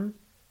unwholesome,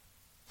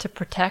 to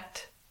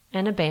protect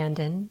and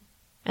abandon,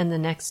 and the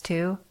next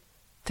 2,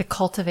 to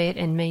cultivate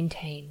and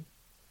maintain.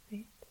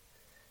 Right?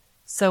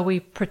 So we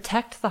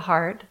protect the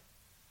heart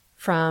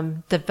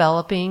from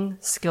developing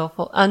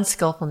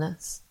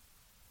unskillfulness.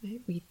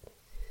 Right?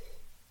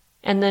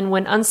 And then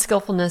when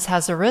unskillfulness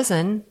has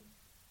arisen,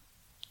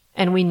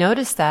 and we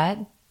notice that,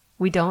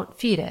 we don't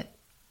feed it.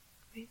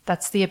 Right?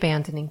 That's the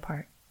abandoning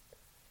part.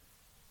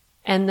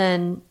 And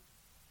then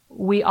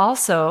we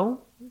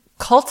also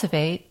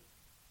cultivate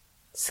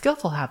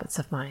skillful habits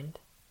of mind.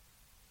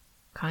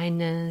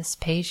 Kindness,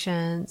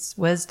 patience,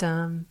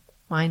 wisdom,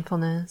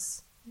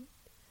 mindfulness.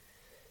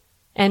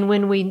 And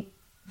when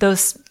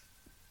those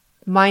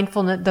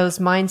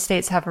mind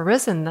states have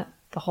arisen,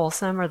 the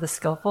wholesome or the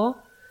skillful,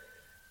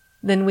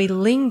 then we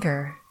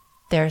linger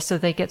there so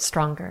they get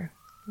stronger.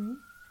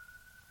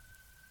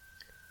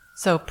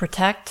 So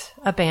protect,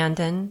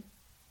 abandon,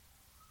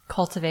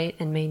 cultivate,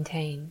 and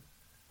maintain.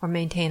 Or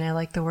maintain, I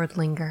like the word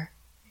linger.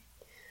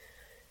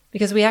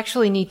 Because we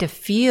actually need to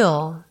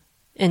feel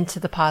into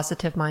the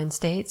positive mind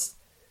states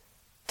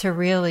to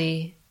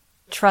really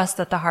trust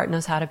that the heart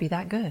knows how to be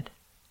that good.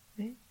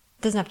 Right?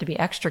 It doesn't have to be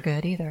extra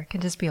good either. It can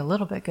just be a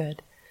little bit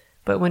good.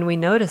 But when we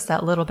notice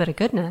that little bit of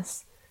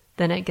goodness,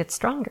 then it gets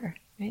stronger.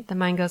 Right? The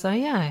mind goes, oh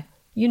yeah,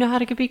 you know how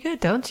to be good,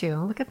 don't you?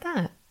 Look at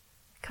that.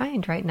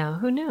 Kind right now.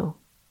 Who knew?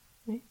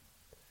 Right?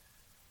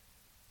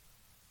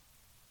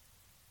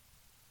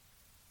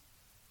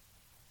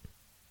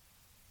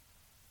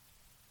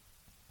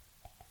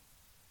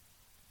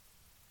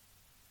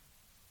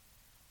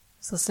 I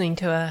was listening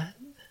to a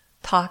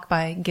talk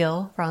by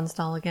Gil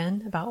Fronsdal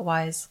again about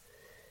wise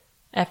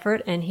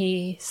effort, and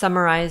he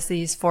summarized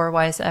these 4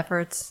 wise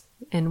efforts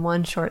in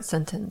one short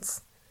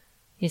sentence.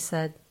 He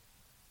said,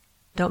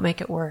 don't make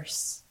it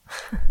worse.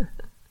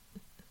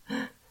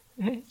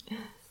 Right?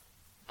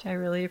 Which I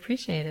really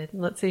appreciated.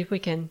 Let's see if we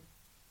can,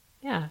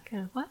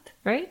 what?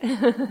 Right?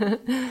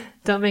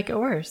 Don't make it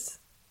worse.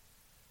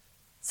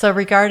 So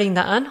regarding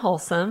the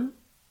unwholesome,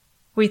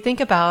 we think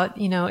about,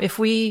 if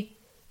we,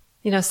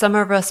 some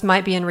of us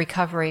might be in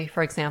recovery,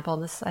 for example.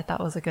 This I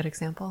thought was a good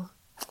example.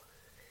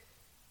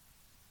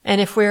 And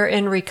if we're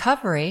in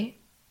recovery,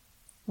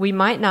 we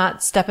might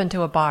not step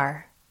into a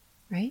bar,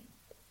 right?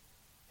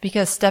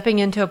 Because stepping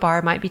into a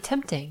bar might be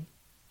tempting,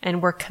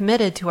 and we're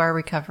committed to our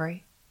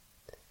recovery.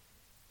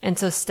 And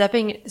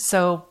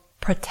so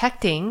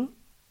protecting,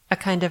 a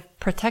kind of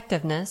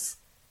protectiveness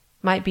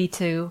might be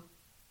to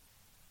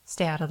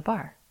stay out of the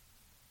bar.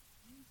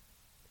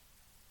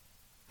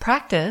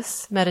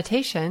 Practice,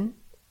 meditation,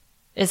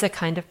 is a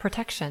kind of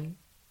protection,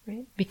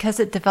 right? Because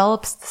it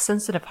develops the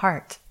sensitive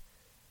heart,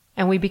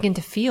 and we begin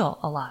to feel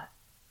a lot.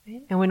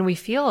 Right? And when we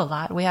feel a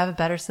lot, we have a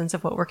better sense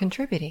of what we're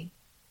contributing.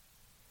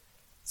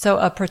 So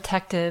a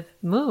protective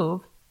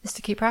move is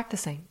to keep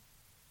practicing.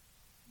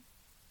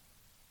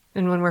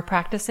 And when we're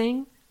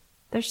practicing,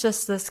 there's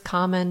just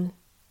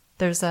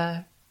there's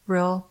a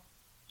real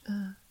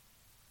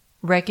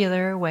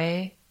regular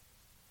way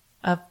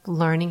of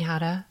learning how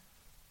to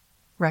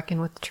reckon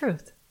with the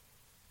truth.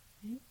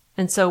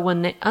 And so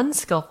when the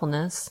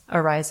unskillfulness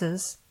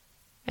arises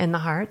in the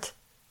heart,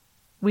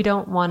 we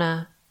don't want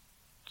to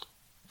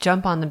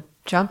jump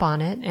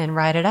on it and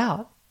ride it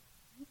out.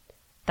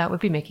 That would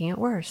be making it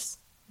worse.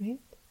 Right?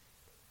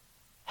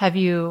 Have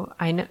you,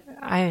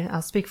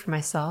 I'll speak for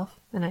myself,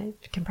 and I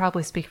can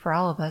probably speak for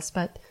all of us,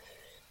 but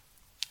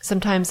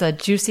sometimes a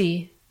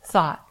juicy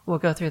thought will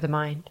go through the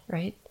mind,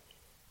 right?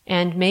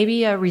 And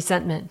maybe a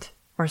resentment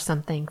or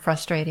something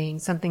frustrating,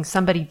 something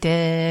somebody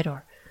did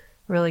or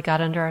really got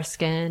under our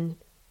skin.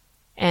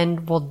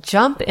 And we'll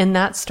jump in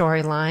that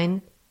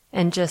storyline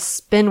and just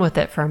spin with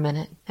it for a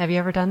minute. Have you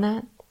ever done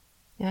that?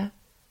 Yeah.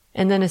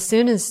 And then as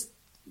soon as,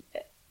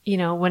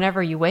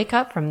 whenever you wake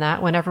up from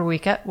that, whenever we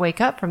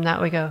wake up from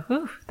that, we go,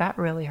 whew, that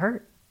really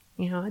hurt.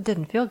 It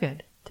didn't feel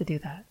good to do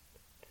that.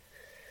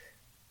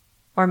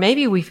 Or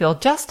maybe we feel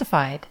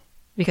justified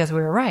because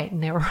we were right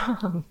and they were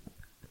wrong.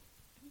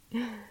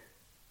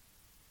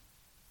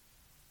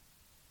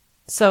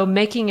 So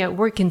making it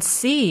work, can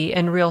see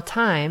in real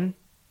time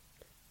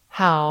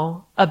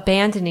how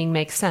abandoning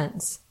makes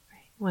sense.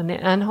 When the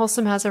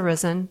unwholesome has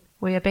arisen,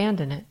 we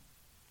abandon it.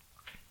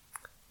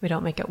 We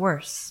don't make it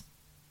worse.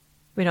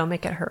 We don't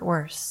make it hurt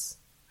worse.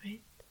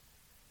 Right?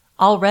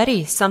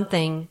 Already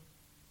something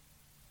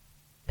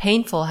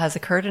painful has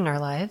occurred in our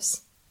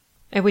lives,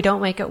 and we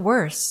don't make it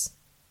worse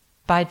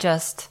by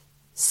just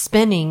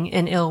spinning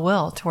in ill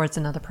will towards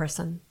another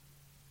person.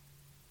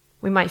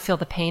 We might feel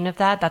the pain of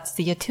that. That's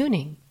the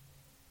attuning.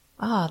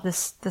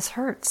 This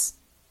hurts.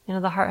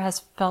 The heart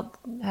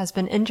has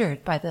been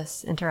injured by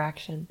this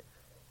interaction.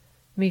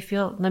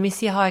 Let me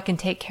see how I can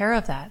take care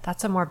of that.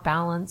 That's a more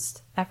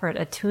balanced effort,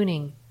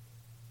 attuning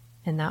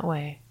in that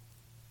way.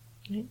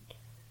 Right?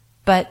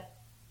 But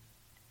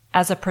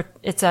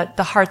it's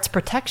the heart's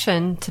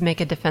protection to make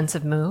a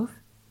defensive move.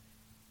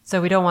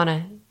 So we don't want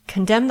to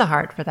condemn the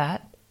heart for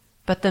that.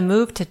 But the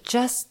move to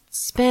just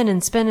spin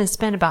and spin and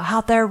spin about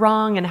how they're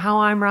wrong and how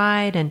I'm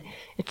right and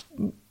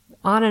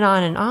on and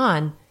on and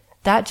on,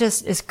 that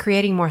just is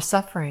creating more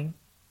suffering.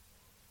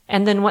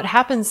 And then what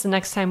happens the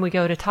next time we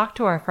go to talk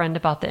to our friend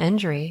about the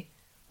injury,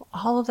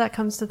 all of that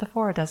comes to the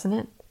fore, doesn't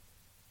it?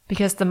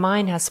 Because the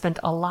mind has spent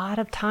a lot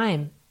of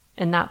time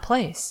in that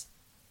place.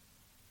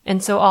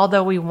 And so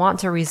although we want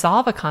to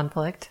resolve a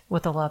conflict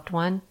with a loved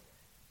one,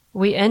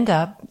 we end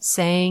up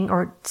saying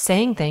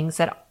things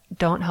that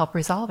don't help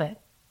resolve it,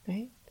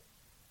 right?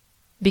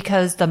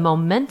 Because the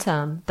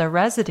momentum, the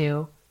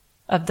residue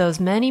of those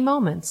many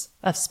moments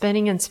of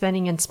spinning and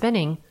spinning and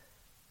spinning,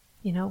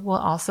 will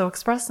also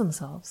express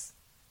themselves.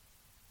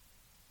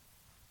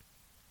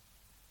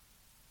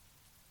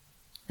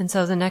 And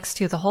so the next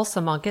two, the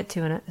wholesome, I'll get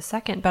to in a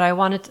second. But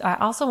I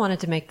also wanted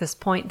to make this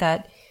point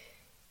that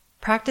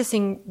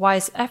practicing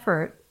wise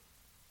effort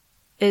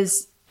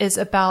is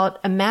about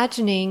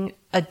imagining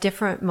a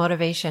different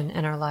motivation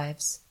in our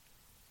lives.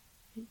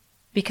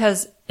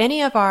 Because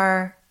any of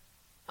our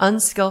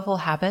unskillful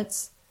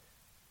habits,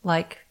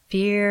 like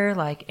fear,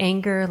 like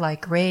anger,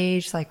 like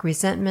rage, like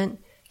resentment,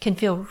 can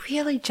feel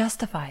really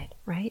justified,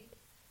 right?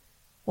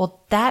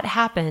 Well, that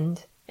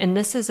happened, and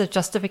this is a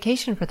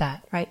justification for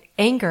that, right?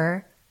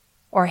 Anger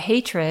or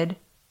hatred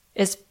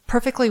is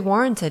perfectly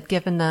warranted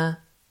given the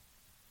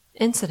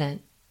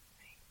incident.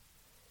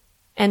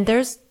 And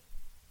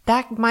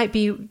that might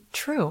be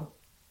true,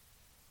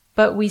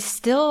 but we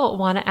still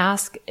want to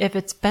ask if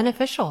it's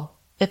beneficial,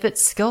 if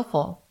it's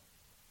skillful.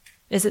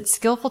 Is it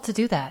skillful to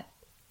do that?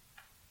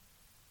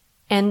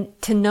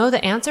 And to know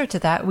the answer to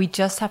that, we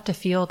just have to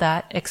feel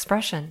that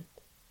expression.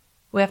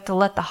 We have to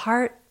let the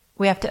heart,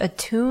 we have to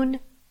attune,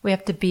 we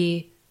have to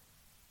be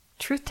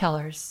truth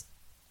tellers,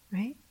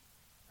 right?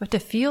 We have to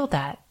feel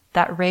that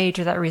rage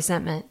or that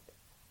resentment.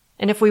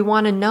 And if we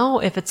want to know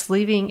if it's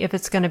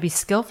going to be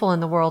skillful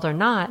in the world or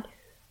not,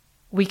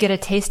 we get a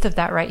taste of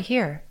that right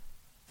here.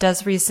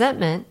 Does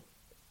resentment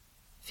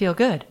feel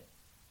good?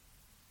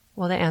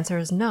 Well, the answer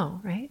is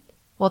no, right?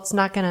 Well, it's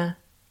not going to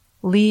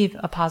leave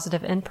a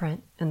positive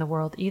imprint in the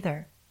world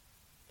either.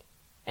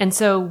 And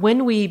so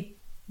when we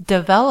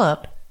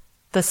develop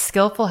the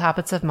skillful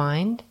habits of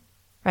mind,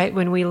 right,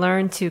 when we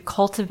learn to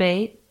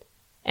cultivate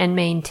and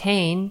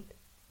maintain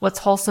what's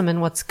wholesome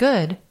and what's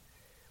good,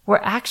 we're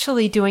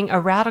actually doing a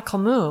radical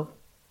move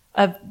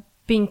of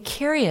being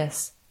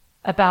curious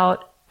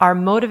about our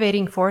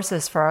motivating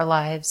forces for our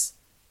lives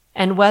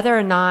and whether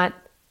or not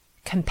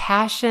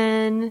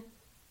compassion,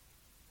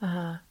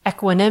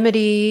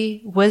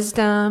 equanimity,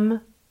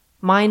 wisdom,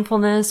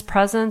 mindfulness,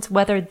 presence,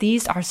 whether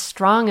these are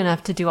strong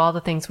enough to do all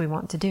the things we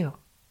want to do.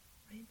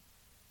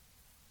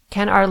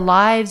 Can our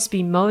lives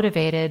be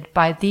motivated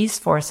by these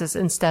forces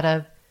instead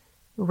of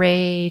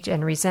rage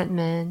and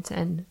resentment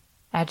and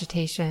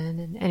agitation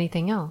and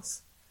anything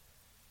else?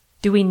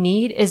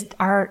 Is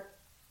our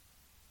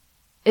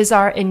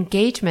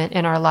engagement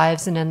in our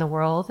lives and in the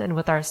world and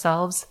with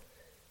ourselves,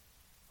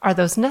 are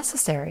those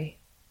necessary?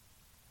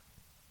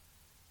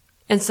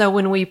 And so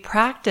when we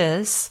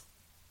practice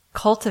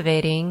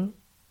cultivating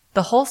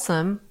the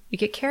wholesome, we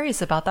get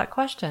curious about that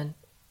question.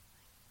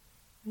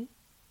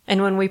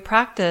 And when we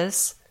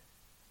practice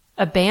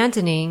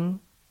attuning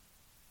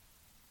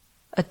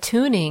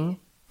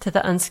to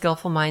the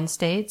unskillful mind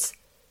states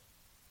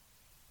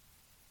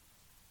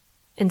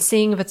and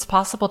seeing if it's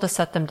possible to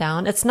set them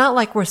down, it's not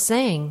like we're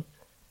saying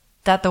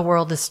that the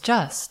world is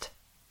just.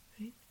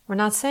 We're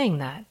not saying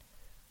that.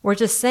 We're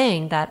just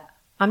saying that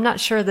I'm not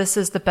sure this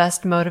is the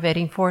best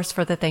motivating force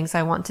for the things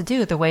I want to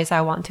do, the ways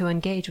I want to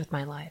engage with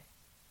my life.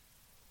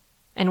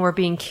 And we're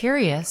being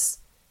curious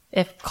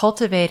if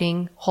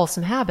cultivating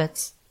wholesome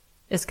habits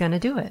is going to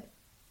do it.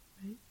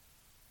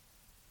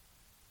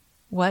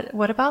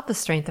 What about the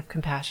strength of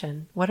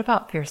compassion? What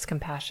about fierce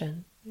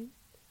compassion?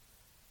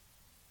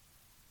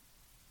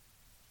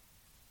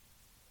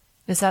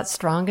 Is that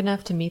strong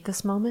enough to meet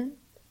this moment?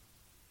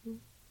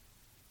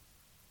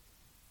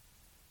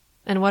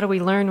 And what do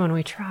we learn when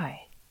we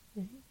try?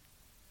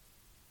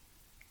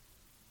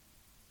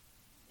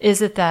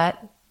 Is it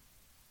that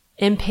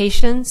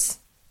impatience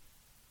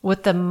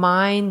with the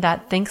mind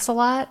that thinks a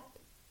lot?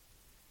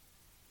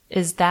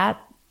 Is that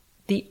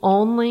the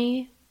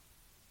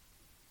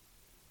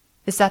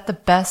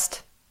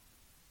best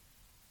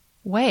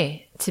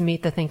way to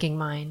meet the thinking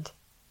mind?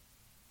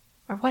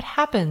 Or what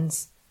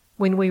happens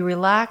when we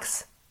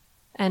relax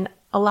and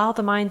allow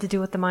the mind to do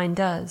what the mind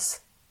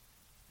does?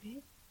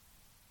 Right?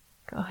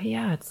 Oh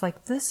yeah, it's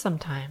like this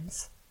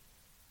sometimes.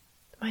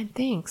 The mind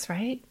thinks,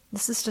 right?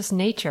 This is just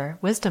nature.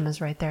 Wisdom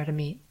is right there to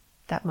meet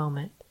that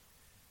moment.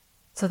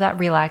 So that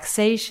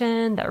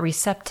relaxation, that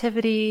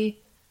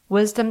receptivity,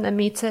 wisdom that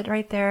meets it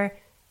right there,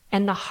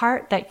 and the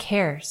heart that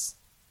cares.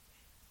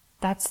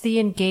 That's the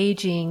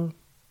engaging,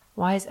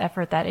 wise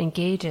effort that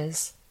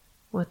engages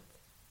with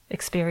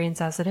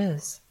experience as it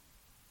is.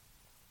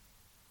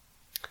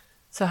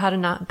 So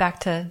back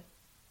to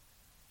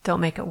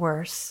don't make it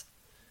worse.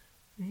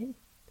 Right?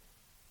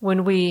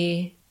 When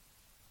we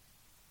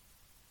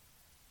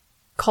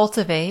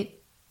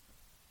cultivate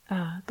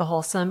the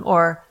wholesome,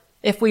 or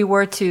if we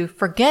were to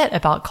forget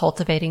about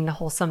cultivating the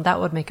wholesome, that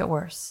would make it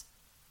worse.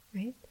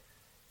 Right?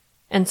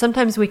 And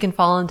sometimes we can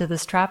fall into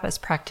this trap as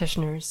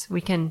practitioners.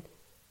 We can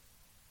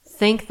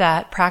think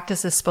that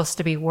practice is supposed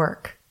to be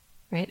work,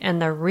 right?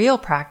 And the real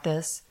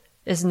practice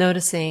is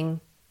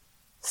noticing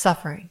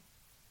suffering,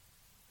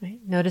 right?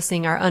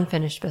 Noticing our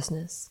unfinished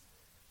business.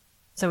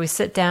 So we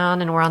sit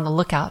down and we're on the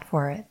lookout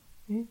for it.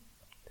 Right?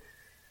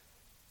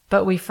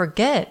 But we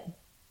forget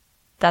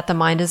that the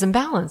mind is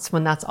imbalanced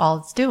when that's all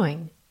it's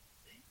doing.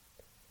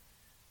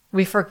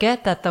 We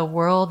forget that the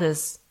world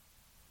is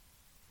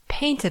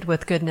painted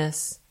with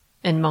goodness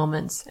in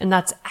moments, and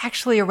that's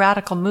actually a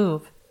radical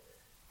move.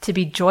 To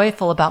be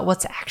joyful about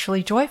what's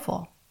actually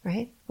joyful,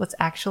 right? What's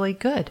actually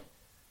good.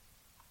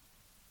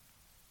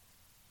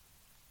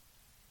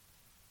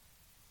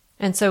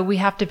 And so we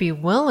have to be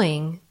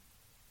willing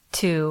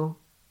to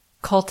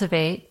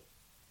cultivate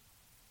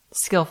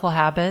skillful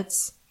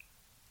habits,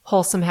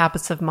 wholesome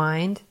habits of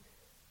mind,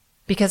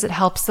 because it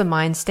helps the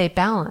mind stay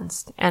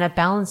balanced. And a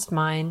balanced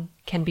mind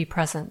can be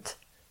present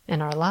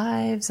in our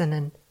lives and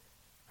in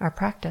our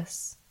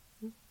practice.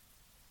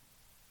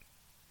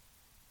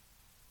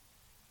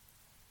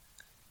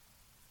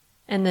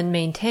 And then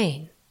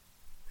maintain.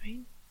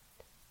 Right?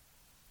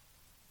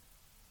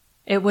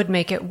 It would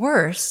make it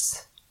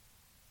worse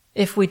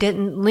if we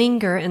didn't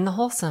linger in the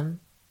wholesome,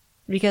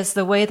 because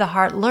the way the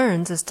heart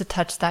learns is to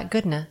touch that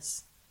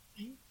goodness.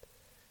 Right?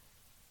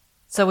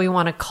 So we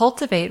want to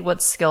cultivate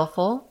what's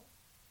skillful,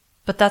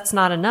 but that's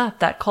not enough,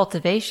 that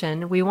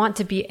cultivation. We want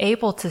to be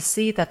able to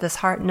see that this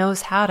heart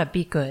knows how to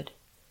be good.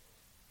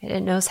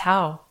 It knows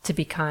how to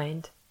be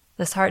kind.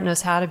 This heart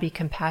knows how to be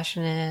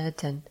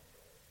compassionate and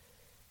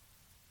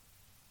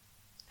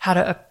how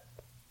to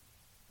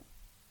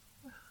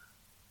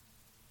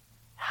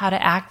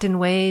act in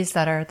ways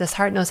that are, this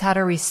heart knows how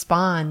to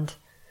respond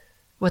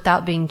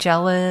without being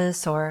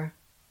jealous or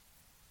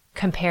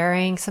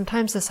comparing.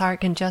 Sometimes this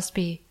heart can just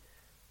be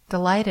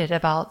delighted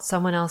about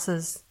someone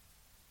else's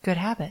good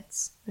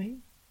habits, right?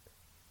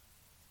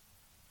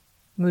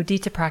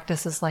 Mudita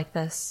practice is like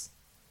this.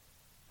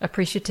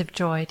 Appreciative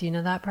joy. Do you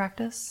know that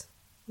practice?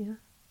 Yeah?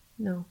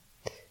 No.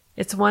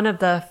 It's one of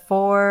the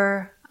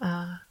 4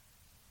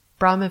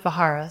 Brahma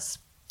Viharas,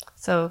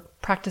 so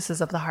practices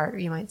of the heart,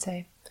 you might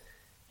say.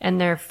 And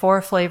there are 4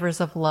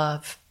 flavors of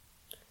love,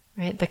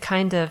 right? The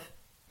kind of,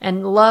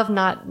 and love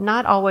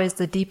not always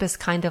the deepest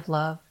kind of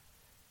love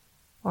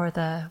or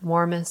the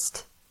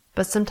warmest,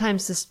 but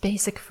sometimes this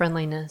basic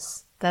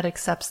friendliness that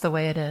accepts the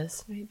way it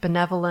is. Right?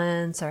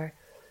 Benevolence or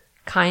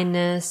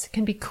kindness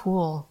can be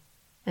cool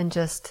and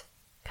just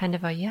kind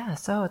of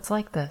it's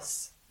like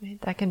this. Right?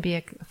 That can be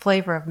a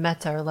flavor of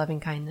metta or loving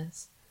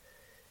kindness.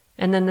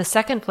 And then the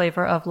second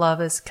flavor of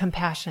love is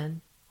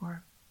compassion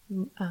or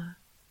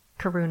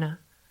karuna.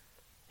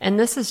 And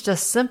this is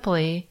just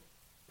simply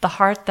the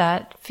heart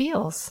that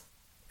feels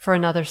for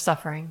another's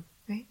suffering,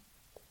 right?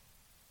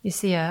 You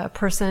see a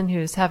person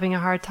who's having a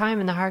hard time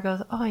and the heart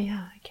goes, oh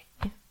yeah,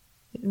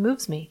 it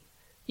moves me.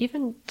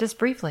 Even just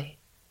briefly.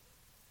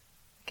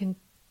 It can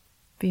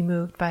be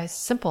moved by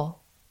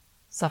simple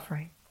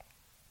suffering.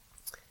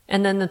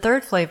 And then the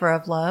third flavor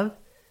of love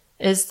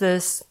is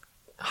this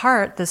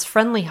heart, this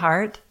friendly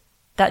heart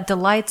that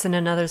delights in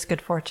another's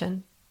good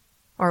fortune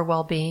or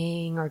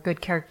well-being or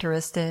good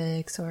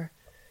characteristics or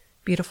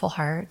beautiful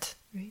heart,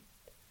 right?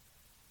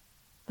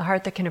 The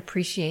heart that can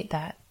appreciate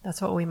that.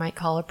 That's what we might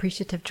call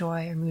appreciative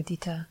joy or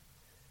mudita.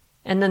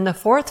 And then the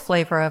fourth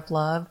flavor of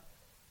love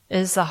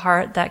is the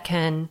heart that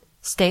can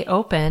stay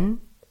open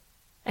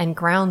and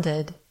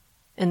grounded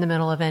in the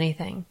middle of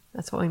anything.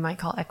 That's what we might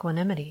call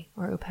equanimity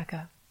or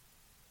upekkha.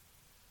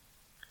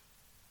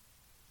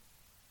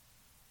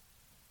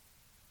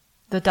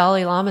 The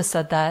Dalai Lama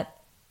said that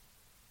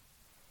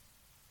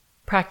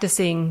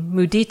practicing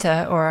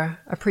mudita or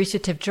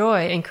appreciative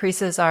joy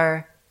increases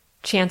our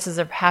chances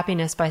of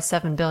happiness by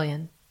 7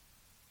 billion.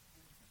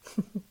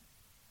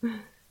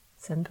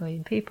 7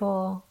 billion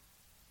people.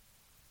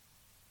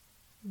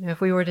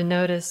 If we were to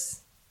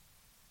notice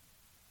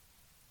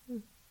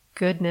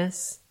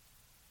goodness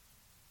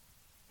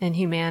in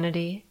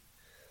humanity,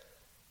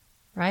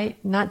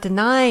 right? Not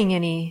denying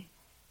any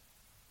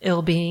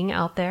ill being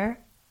out there,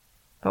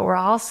 but we're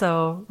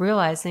also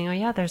realizing, oh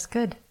yeah, there's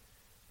good.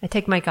 I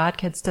take my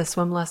godkids to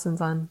swim lessons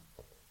on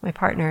my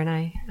partner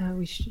and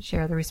we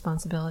share the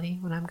responsibility.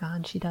 When I'm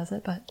gone, she does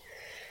it, but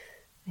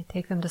I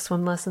take them to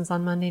swim lessons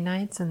on Monday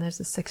nights, and there's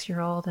a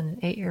 6-year-old and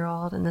an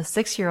 8-year-old, and the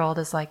 6-year-old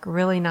is like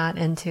really not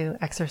into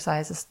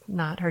exercise. It's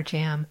not her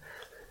jam.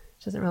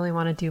 She doesn't really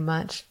want to do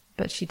much,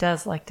 but she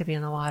does like to be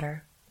in the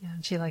water. Yeah,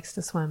 and she likes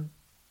to swim.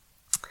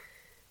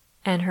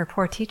 And her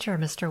poor teacher,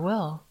 Mr.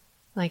 Will,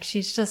 like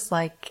she's just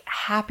like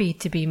happy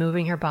to be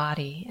moving her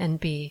body and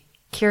be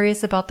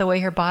curious about the way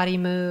her body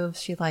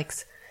moves. She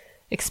likes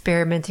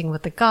experimenting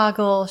with the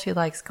goggle. She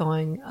likes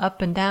going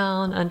up and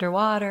down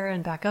underwater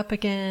and back up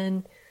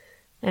again.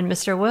 And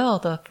Mr. Will,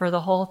 for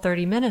the whole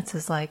 30 minutes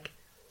is like,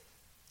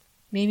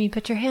 Mimi,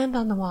 put your hand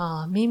on the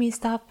wall. Mimi,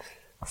 stop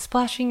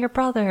splashing your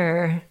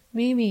brother.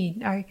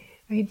 Mimi,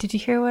 did you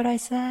hear what I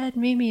said?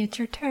 Mimi, it's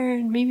your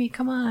turn. Mimi,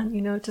 come on.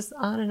 Just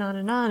on and on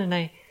and on. And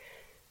I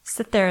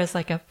sit there as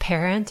like a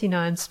parent.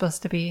 I'm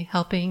supposed to be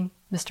helping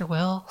Mr.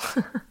 Will.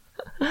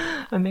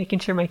 I'm making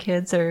sure my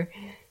kids are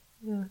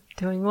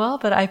doing well,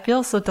 but I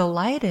feel so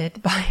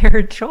delighted by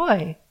her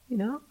joy.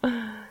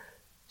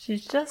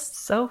 She's just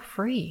so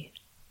free.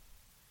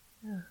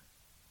 Yeah.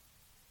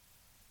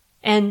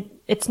 And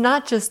it's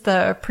not just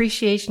the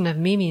appreciation of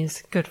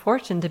Mimi's good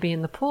fortune to be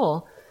in the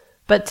pool,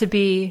 but to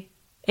be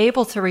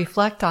able to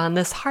reflect on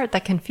this heart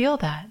that can feel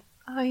that.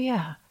 Oh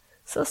yeah,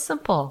 so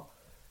simple.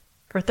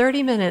 For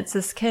 30 minutes,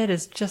 this kid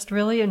is just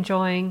really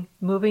enjoying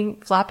moving,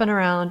 flapping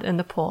around in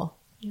the pool.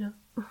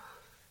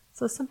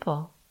 So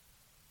simple.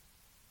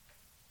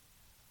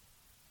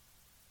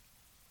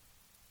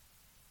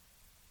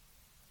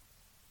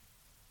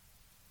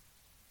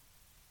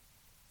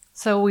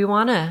 So we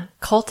want to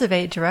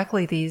cultivate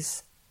directly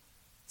these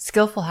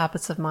skillful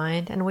habits of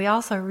mind, and we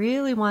also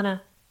really want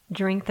to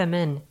drink them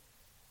in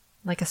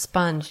like a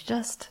sponge.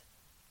 Just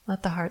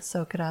let the heart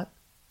soak it up.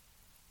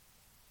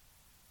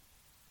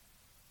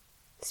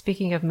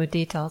 Speaking of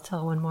mudita, I'll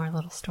tell one more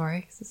little story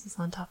because this is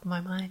on top of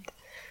my mind.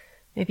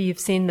 Maybe you've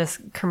seen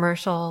this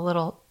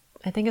commercial,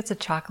 I think it's a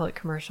chocolate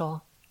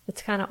commercial.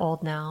 It's kind of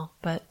old now,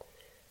 but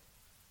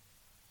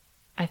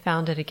I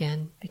found it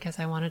again because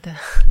I wanted to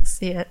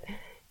see it.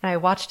 And I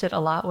watched it a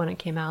lot when it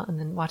came out and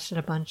then watched it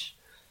a bunch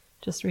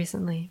just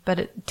recently.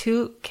 But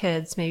 2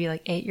 kids, maybe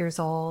like 8 years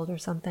old or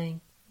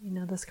something,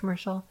 this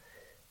commercial.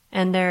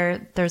 And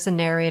there's a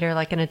narrator,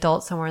 like an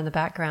adult somewhere in the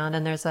background,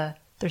 and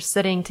they're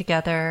sitting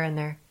together and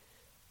they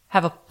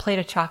have a plate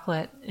of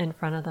chocolate in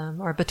front of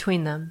them or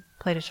between them,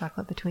 plate of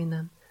chocolate between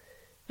them.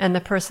 And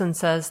the person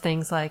says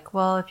things like,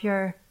 well, if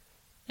you're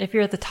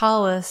the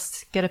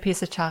tallest, get a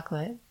piece of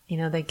chocolate.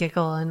 They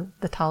giggle and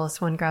the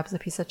tallest one grabs a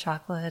piece of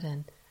chocolate,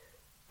 and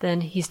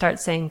then he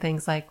starts saying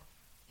things like,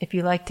 if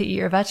you like to eat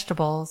your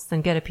vegetables,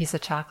 then get a piece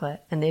of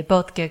chocolate. And they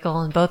both giggle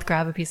and both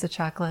grab a piece of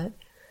chocolate.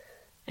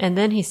 And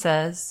then he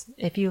says,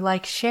 if you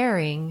like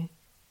sharing,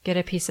 get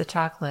a piece of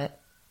chocolate.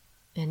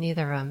 And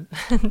neither of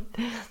them,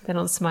 they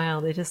don't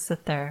smile. They just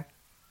sit there.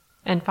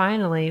 And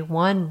finally,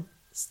 one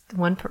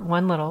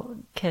little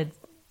kid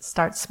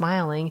starts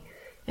smiling,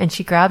 and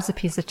she grabs a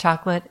piece of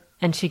chocolate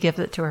and she gives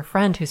it to her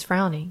friend who's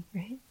frowning,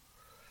 right?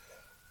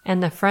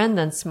 And the friend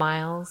then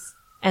smiles,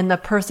 and the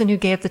person who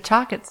gave the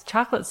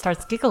chocolate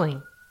starts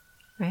giggling,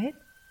 right?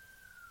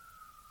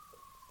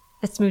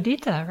 It's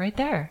mudita right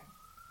there.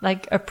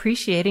 Like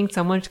appreciating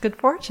someone's good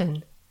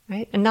fortune,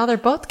 right? And now they're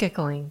both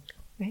giggling,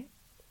 right?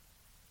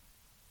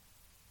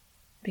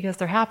 Because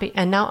they're happy.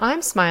 And now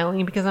I'm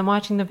smiling because I'm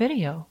watching the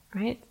video,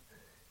 right?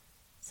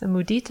 So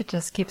mudita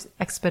just keeps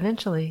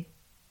exponentially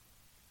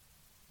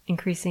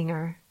increasing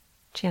our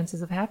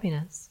chances of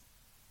happiness.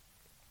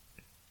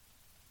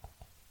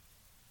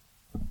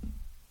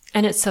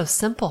 And it's so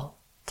simple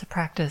to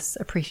practice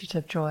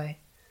appreciative joy,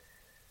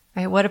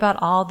 right? What about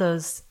all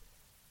those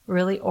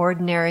really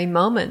ordinary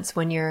moments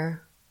when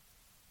you're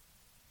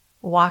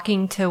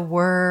walking to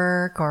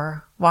work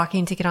or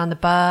walking to get on the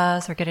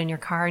bus or get in your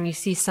car and you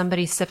see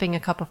somebody sipping a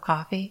cup of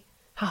coffee?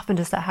 How often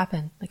does that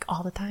happen? Like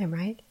all the time,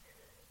 right?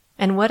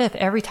 And what if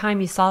every time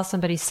you saw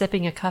somebody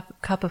sipping a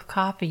cup of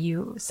coffee,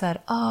 you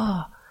said,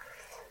 oh,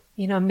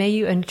 may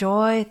you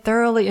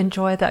thoroughly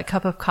enjoy that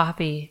cup of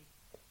coffee.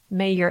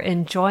 May your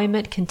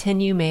enjoyment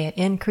continue. May it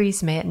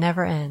increase. May it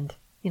never end.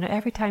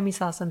 Every time you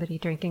saw somebody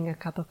drinking a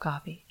cup of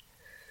coffee.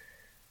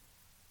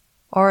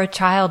 Or a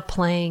child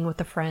playing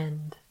with a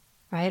friend.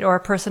 right? Or a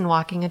person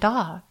walking a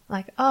dog.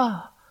 Like,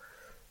 oh,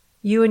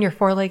 you and your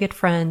four-legged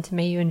friend,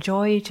 may you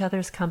enjoy each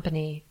other's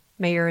company.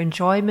 May your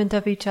enjoyment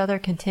of each other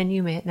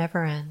continue, may it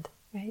never end,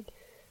 right?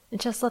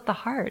 And just let the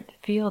heart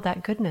feel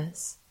that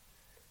goodness.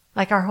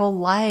 Like our whole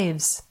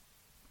lives,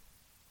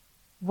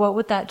 what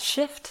would that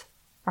shift?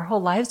 Our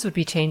whole lives would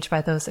be changed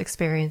by those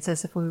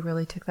experiences if we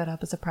really took that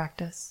up as a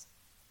practice.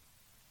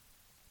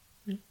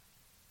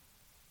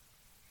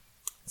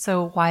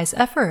 So wise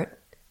effort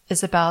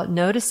is about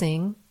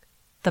noticing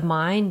the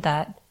mind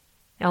that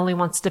only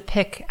wants to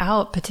pick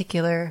out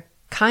particular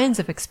kinds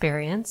of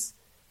experience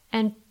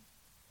and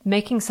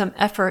making some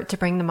effort to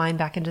bring the mind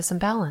back into some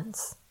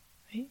balance.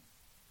 Right?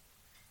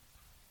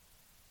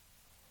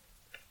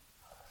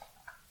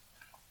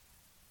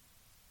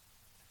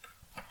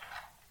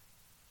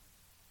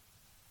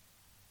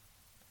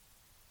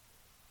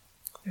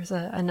 There's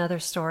another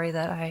story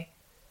that I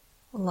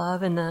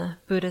love in the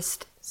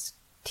Buddhist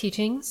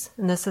teachings,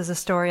 and this is a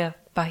story of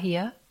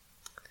Bahia.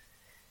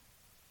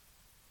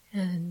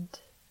 And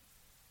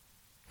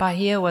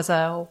Bahia was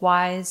a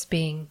wise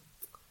being,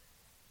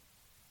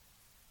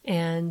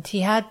 and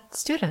he had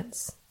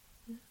students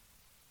who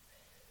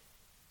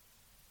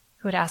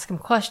would ask him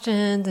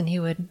questions, and he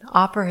would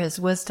offer his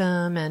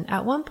wisdom. And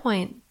at one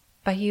point,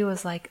 Bahia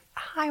was like,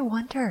 I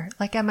wonder,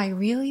 like, am I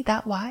really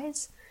that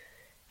wise?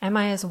 Am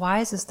I as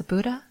wise as the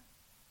Buddha?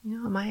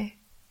 Am I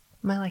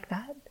like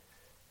that?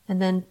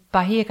 And then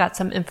Bahia got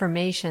some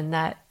information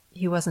that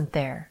he wasn't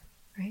there,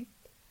 right?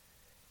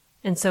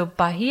 And so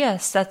Bahia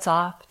sets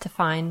off to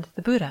find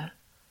the Buddha.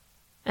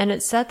 And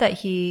it said that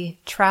he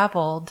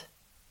traveled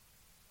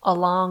a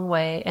long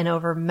way and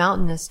over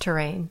mountainous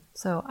terrain.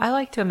 So I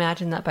like to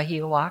imagine that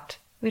Bahia walked.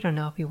 We don't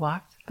know if he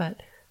walked,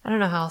 but I don't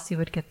know how else he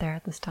would get there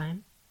at this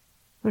time.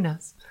 Who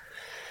knows?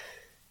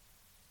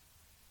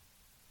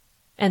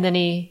 And then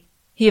he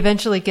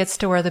eventually gets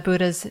to where the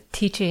Buddha's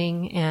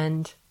teaching,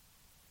 and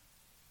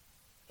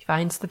he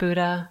finds the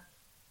Buddha,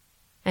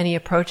 and he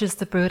approaches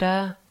the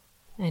Buddha,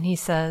 and he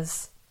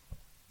says,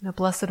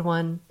 Blessed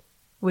One,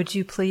 would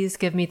you please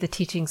give me the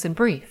teachings in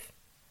brief?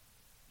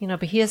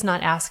 But he is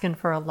not asking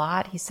for a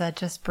lot. He said,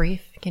 just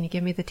brief. Can you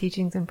give me the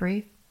teachings in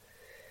brief?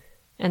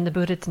 And the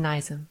Buddha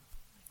denies him.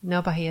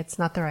 No, Bahia, it's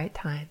not the right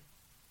time.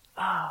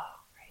 Oh,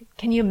 right.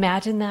 Can you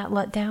imagine that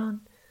letdown?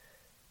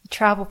 You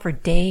travel for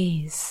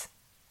days,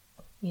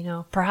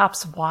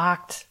 perhaps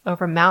walked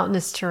over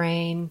mountainous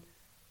terrain,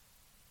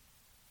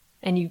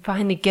 and you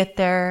finally get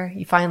there,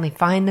 you finally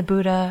find the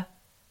Buddha,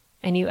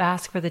 and you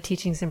ask for the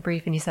teachings in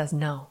brief, and he says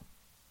no.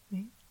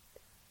 Right?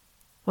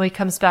 Well, he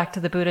comes back to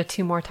the Buddha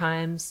 2 more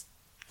times,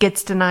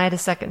 gets denied a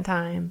 2nd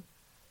time,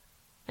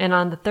 and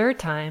on the 3rd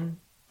time,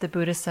 the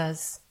Buddha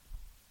says,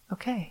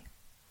 okay,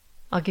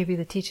 I'll give you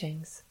the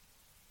teachings.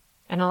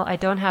 And I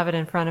don't have it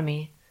in front of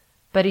me,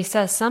 but he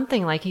says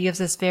something like, he gives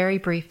this very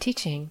brief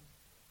teaching,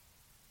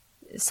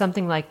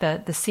 something like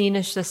the seen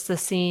is just the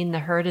seen, the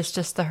heard is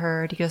just the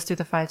heard. He goes through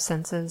the 5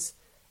 senses.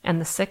 And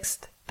the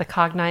 6th, the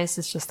cognized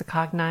is just the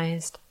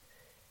cognized.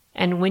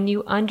 And when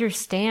you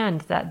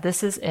understand that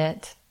this is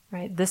it,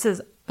 right? This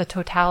is the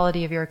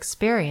totality of your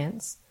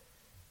experience,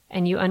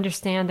 and you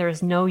understand there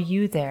is no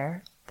you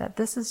there, that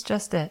this is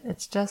just it.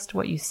 It's just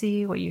what you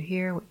see, what you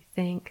hear, what you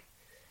think,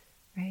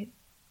 right?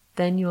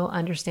 Then you will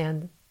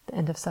understand the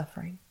end of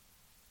suffering.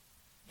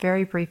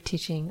 Very brief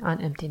teaching on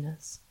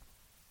emptiness.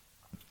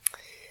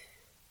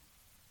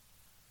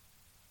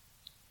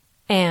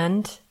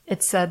 And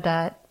it said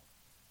that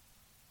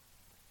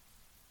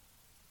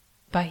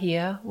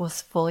Bahia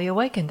was fully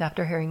awakened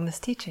after hearing this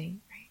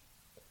teaching. Right?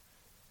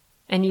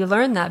 And you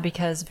learn that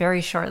because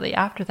very shortly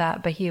after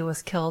that, Bahia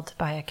was killed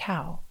by a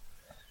cow.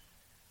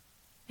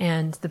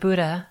 And the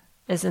Buddha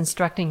is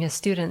instructing his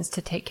students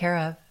to take care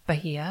of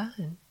Bahia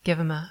and give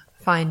him a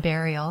fine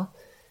burial.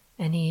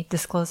 And he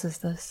discloses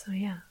this. So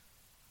yeah,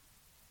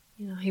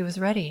 he was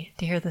ready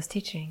to hear this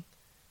teaching,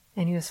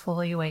 and he was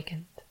fully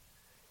awakened.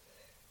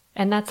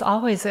 And that's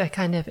always a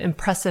kind of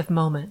impressive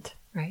moment,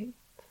 right?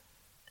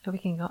 And we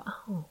can go,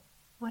 oh,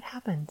 what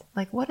happened?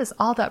 Like, what is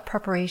all that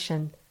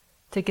preparation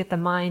to get the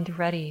mind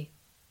ready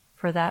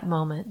for that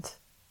moment?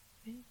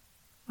 Right?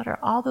 What are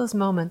all those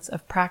moments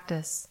of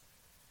practice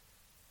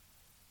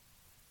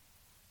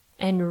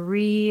and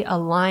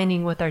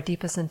realigning with our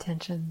deepest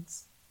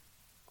intentions?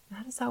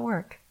 How does that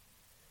work?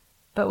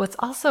 But what's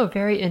also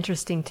very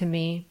interesting to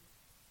me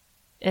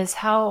is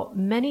how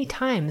many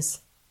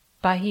times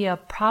Bahia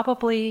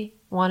probably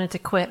wanted to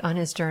quit on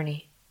his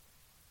journey,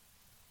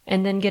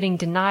 and then getting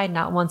denied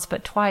not once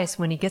but twice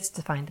when he gets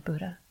to find the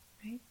Buddha.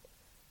 Right?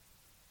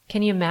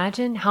 Can you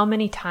imagine how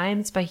many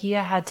times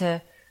Bahia had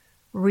to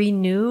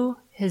renew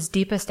his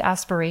deepest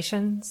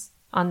aspirations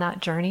on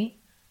that journey?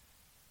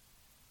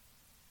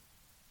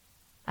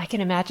 I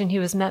can imagine he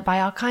was met by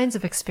all kinds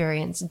of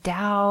experience,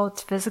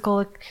 doubts,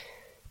 physical,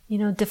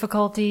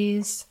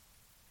 difficulties.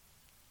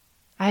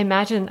 I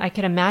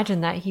could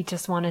imagine that he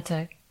just wanted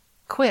to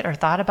quit or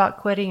thought about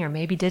quitting, or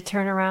maybe did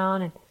turn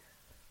around.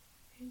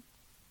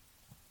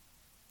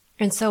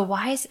 And so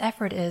wise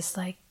effort is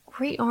like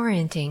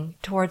reorienting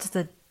towards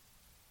the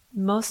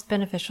most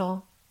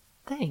beneficial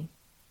thing,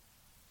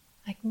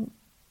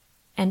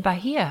 and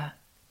Bahia.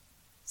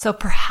 So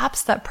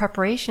perhaps that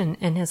preparation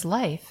in his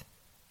life,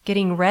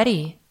 getting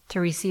ready to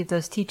receive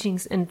those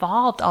teachings,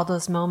 involved all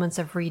those moments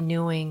of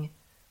renewing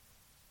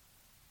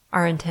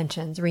our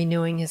intentions,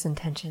 renewing his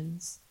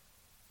intentions,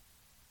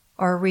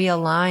 or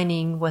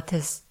realigning with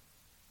his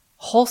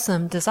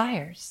wholesome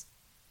desires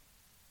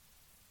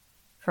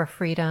for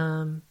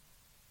freedom,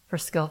 for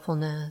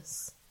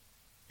skillfulness,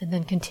 and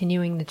then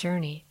continuing the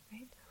journey.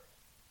 Right?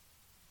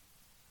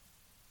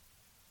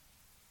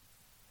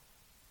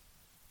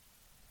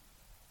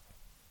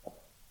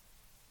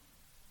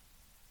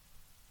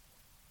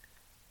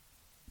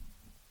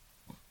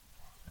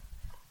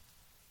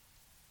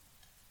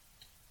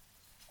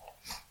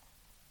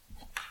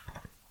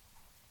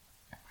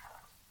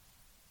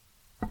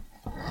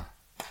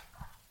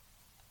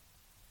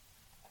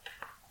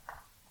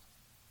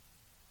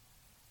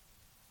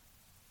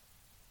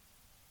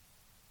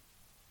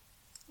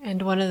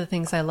 And one of the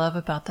things I love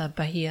about the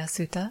Bahia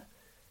Sutta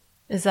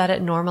is that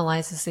it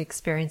normalizes the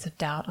experience of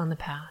doubt on the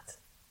path.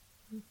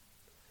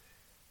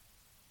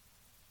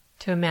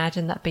 To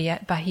imagine that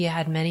Bahia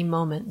had many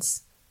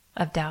moments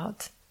of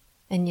doubt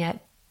and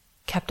yet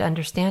kept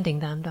understanding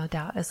them, no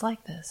doubt is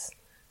like this,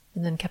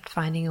 and then kept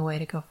finding a way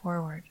to go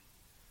forward.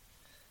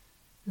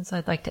 And so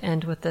I'd like to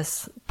end with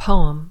this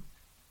poem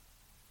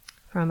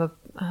from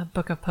a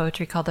book of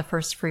poetry called The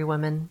First Free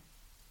Women.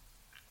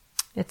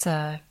 It's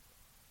a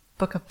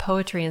book of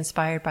poetry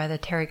inspired by the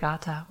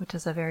Therigatha, which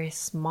is a very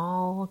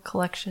small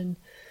collection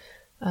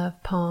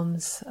of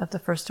poems of the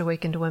first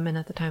awakened women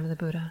at the time of the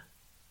Buddha.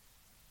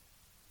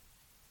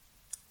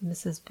 And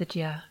this is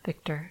Vijaya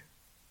Victor.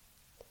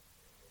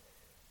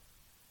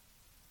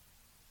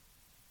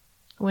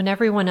 When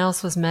everyone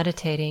else was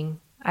meditating,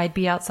 I'd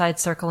be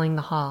outside circling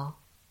the hall.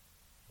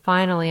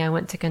 Finally, I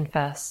went to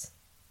confess.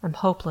 I'm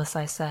hopeless,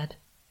 I said.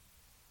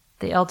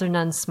 The elder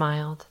nun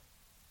smiled.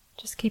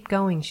 Just keep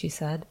going, she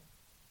said.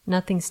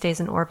 Nothing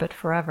stays in orbit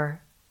forever.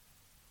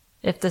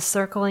 If the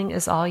circling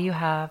is all you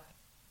have,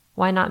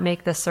 why not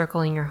make the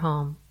circling your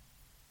home?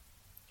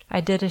 I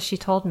did as she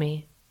told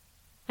me,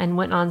 and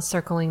went on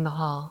circling the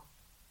hall.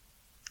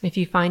 If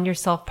you find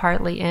yourself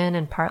partly in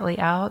and partly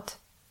out,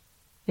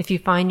 if you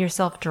find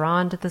yourself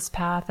drawn to this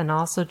path and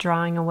also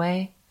drawing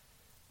away,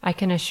 I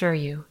can assure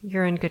you,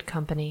 you're in good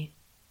company.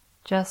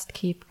 Just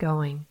keep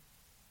going.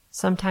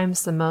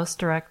 Sometimes the most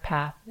direct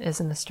path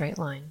is in a straight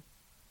line.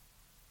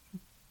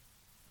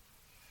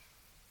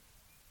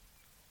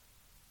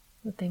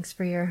 Well, thanks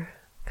for your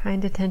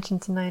kind attention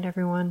tonight,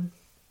 everyone,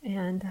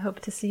 and hope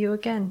to see you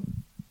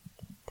again.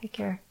 Take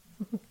care.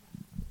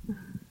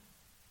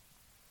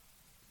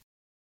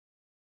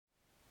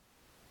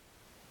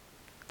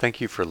 Thank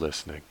you for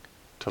listening.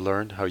 To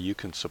learn how you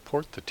can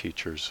support the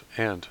teachers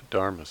and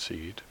Dharma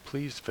Seed,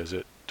 please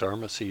visit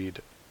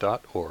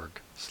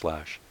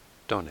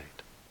dharmaseed.org/donate.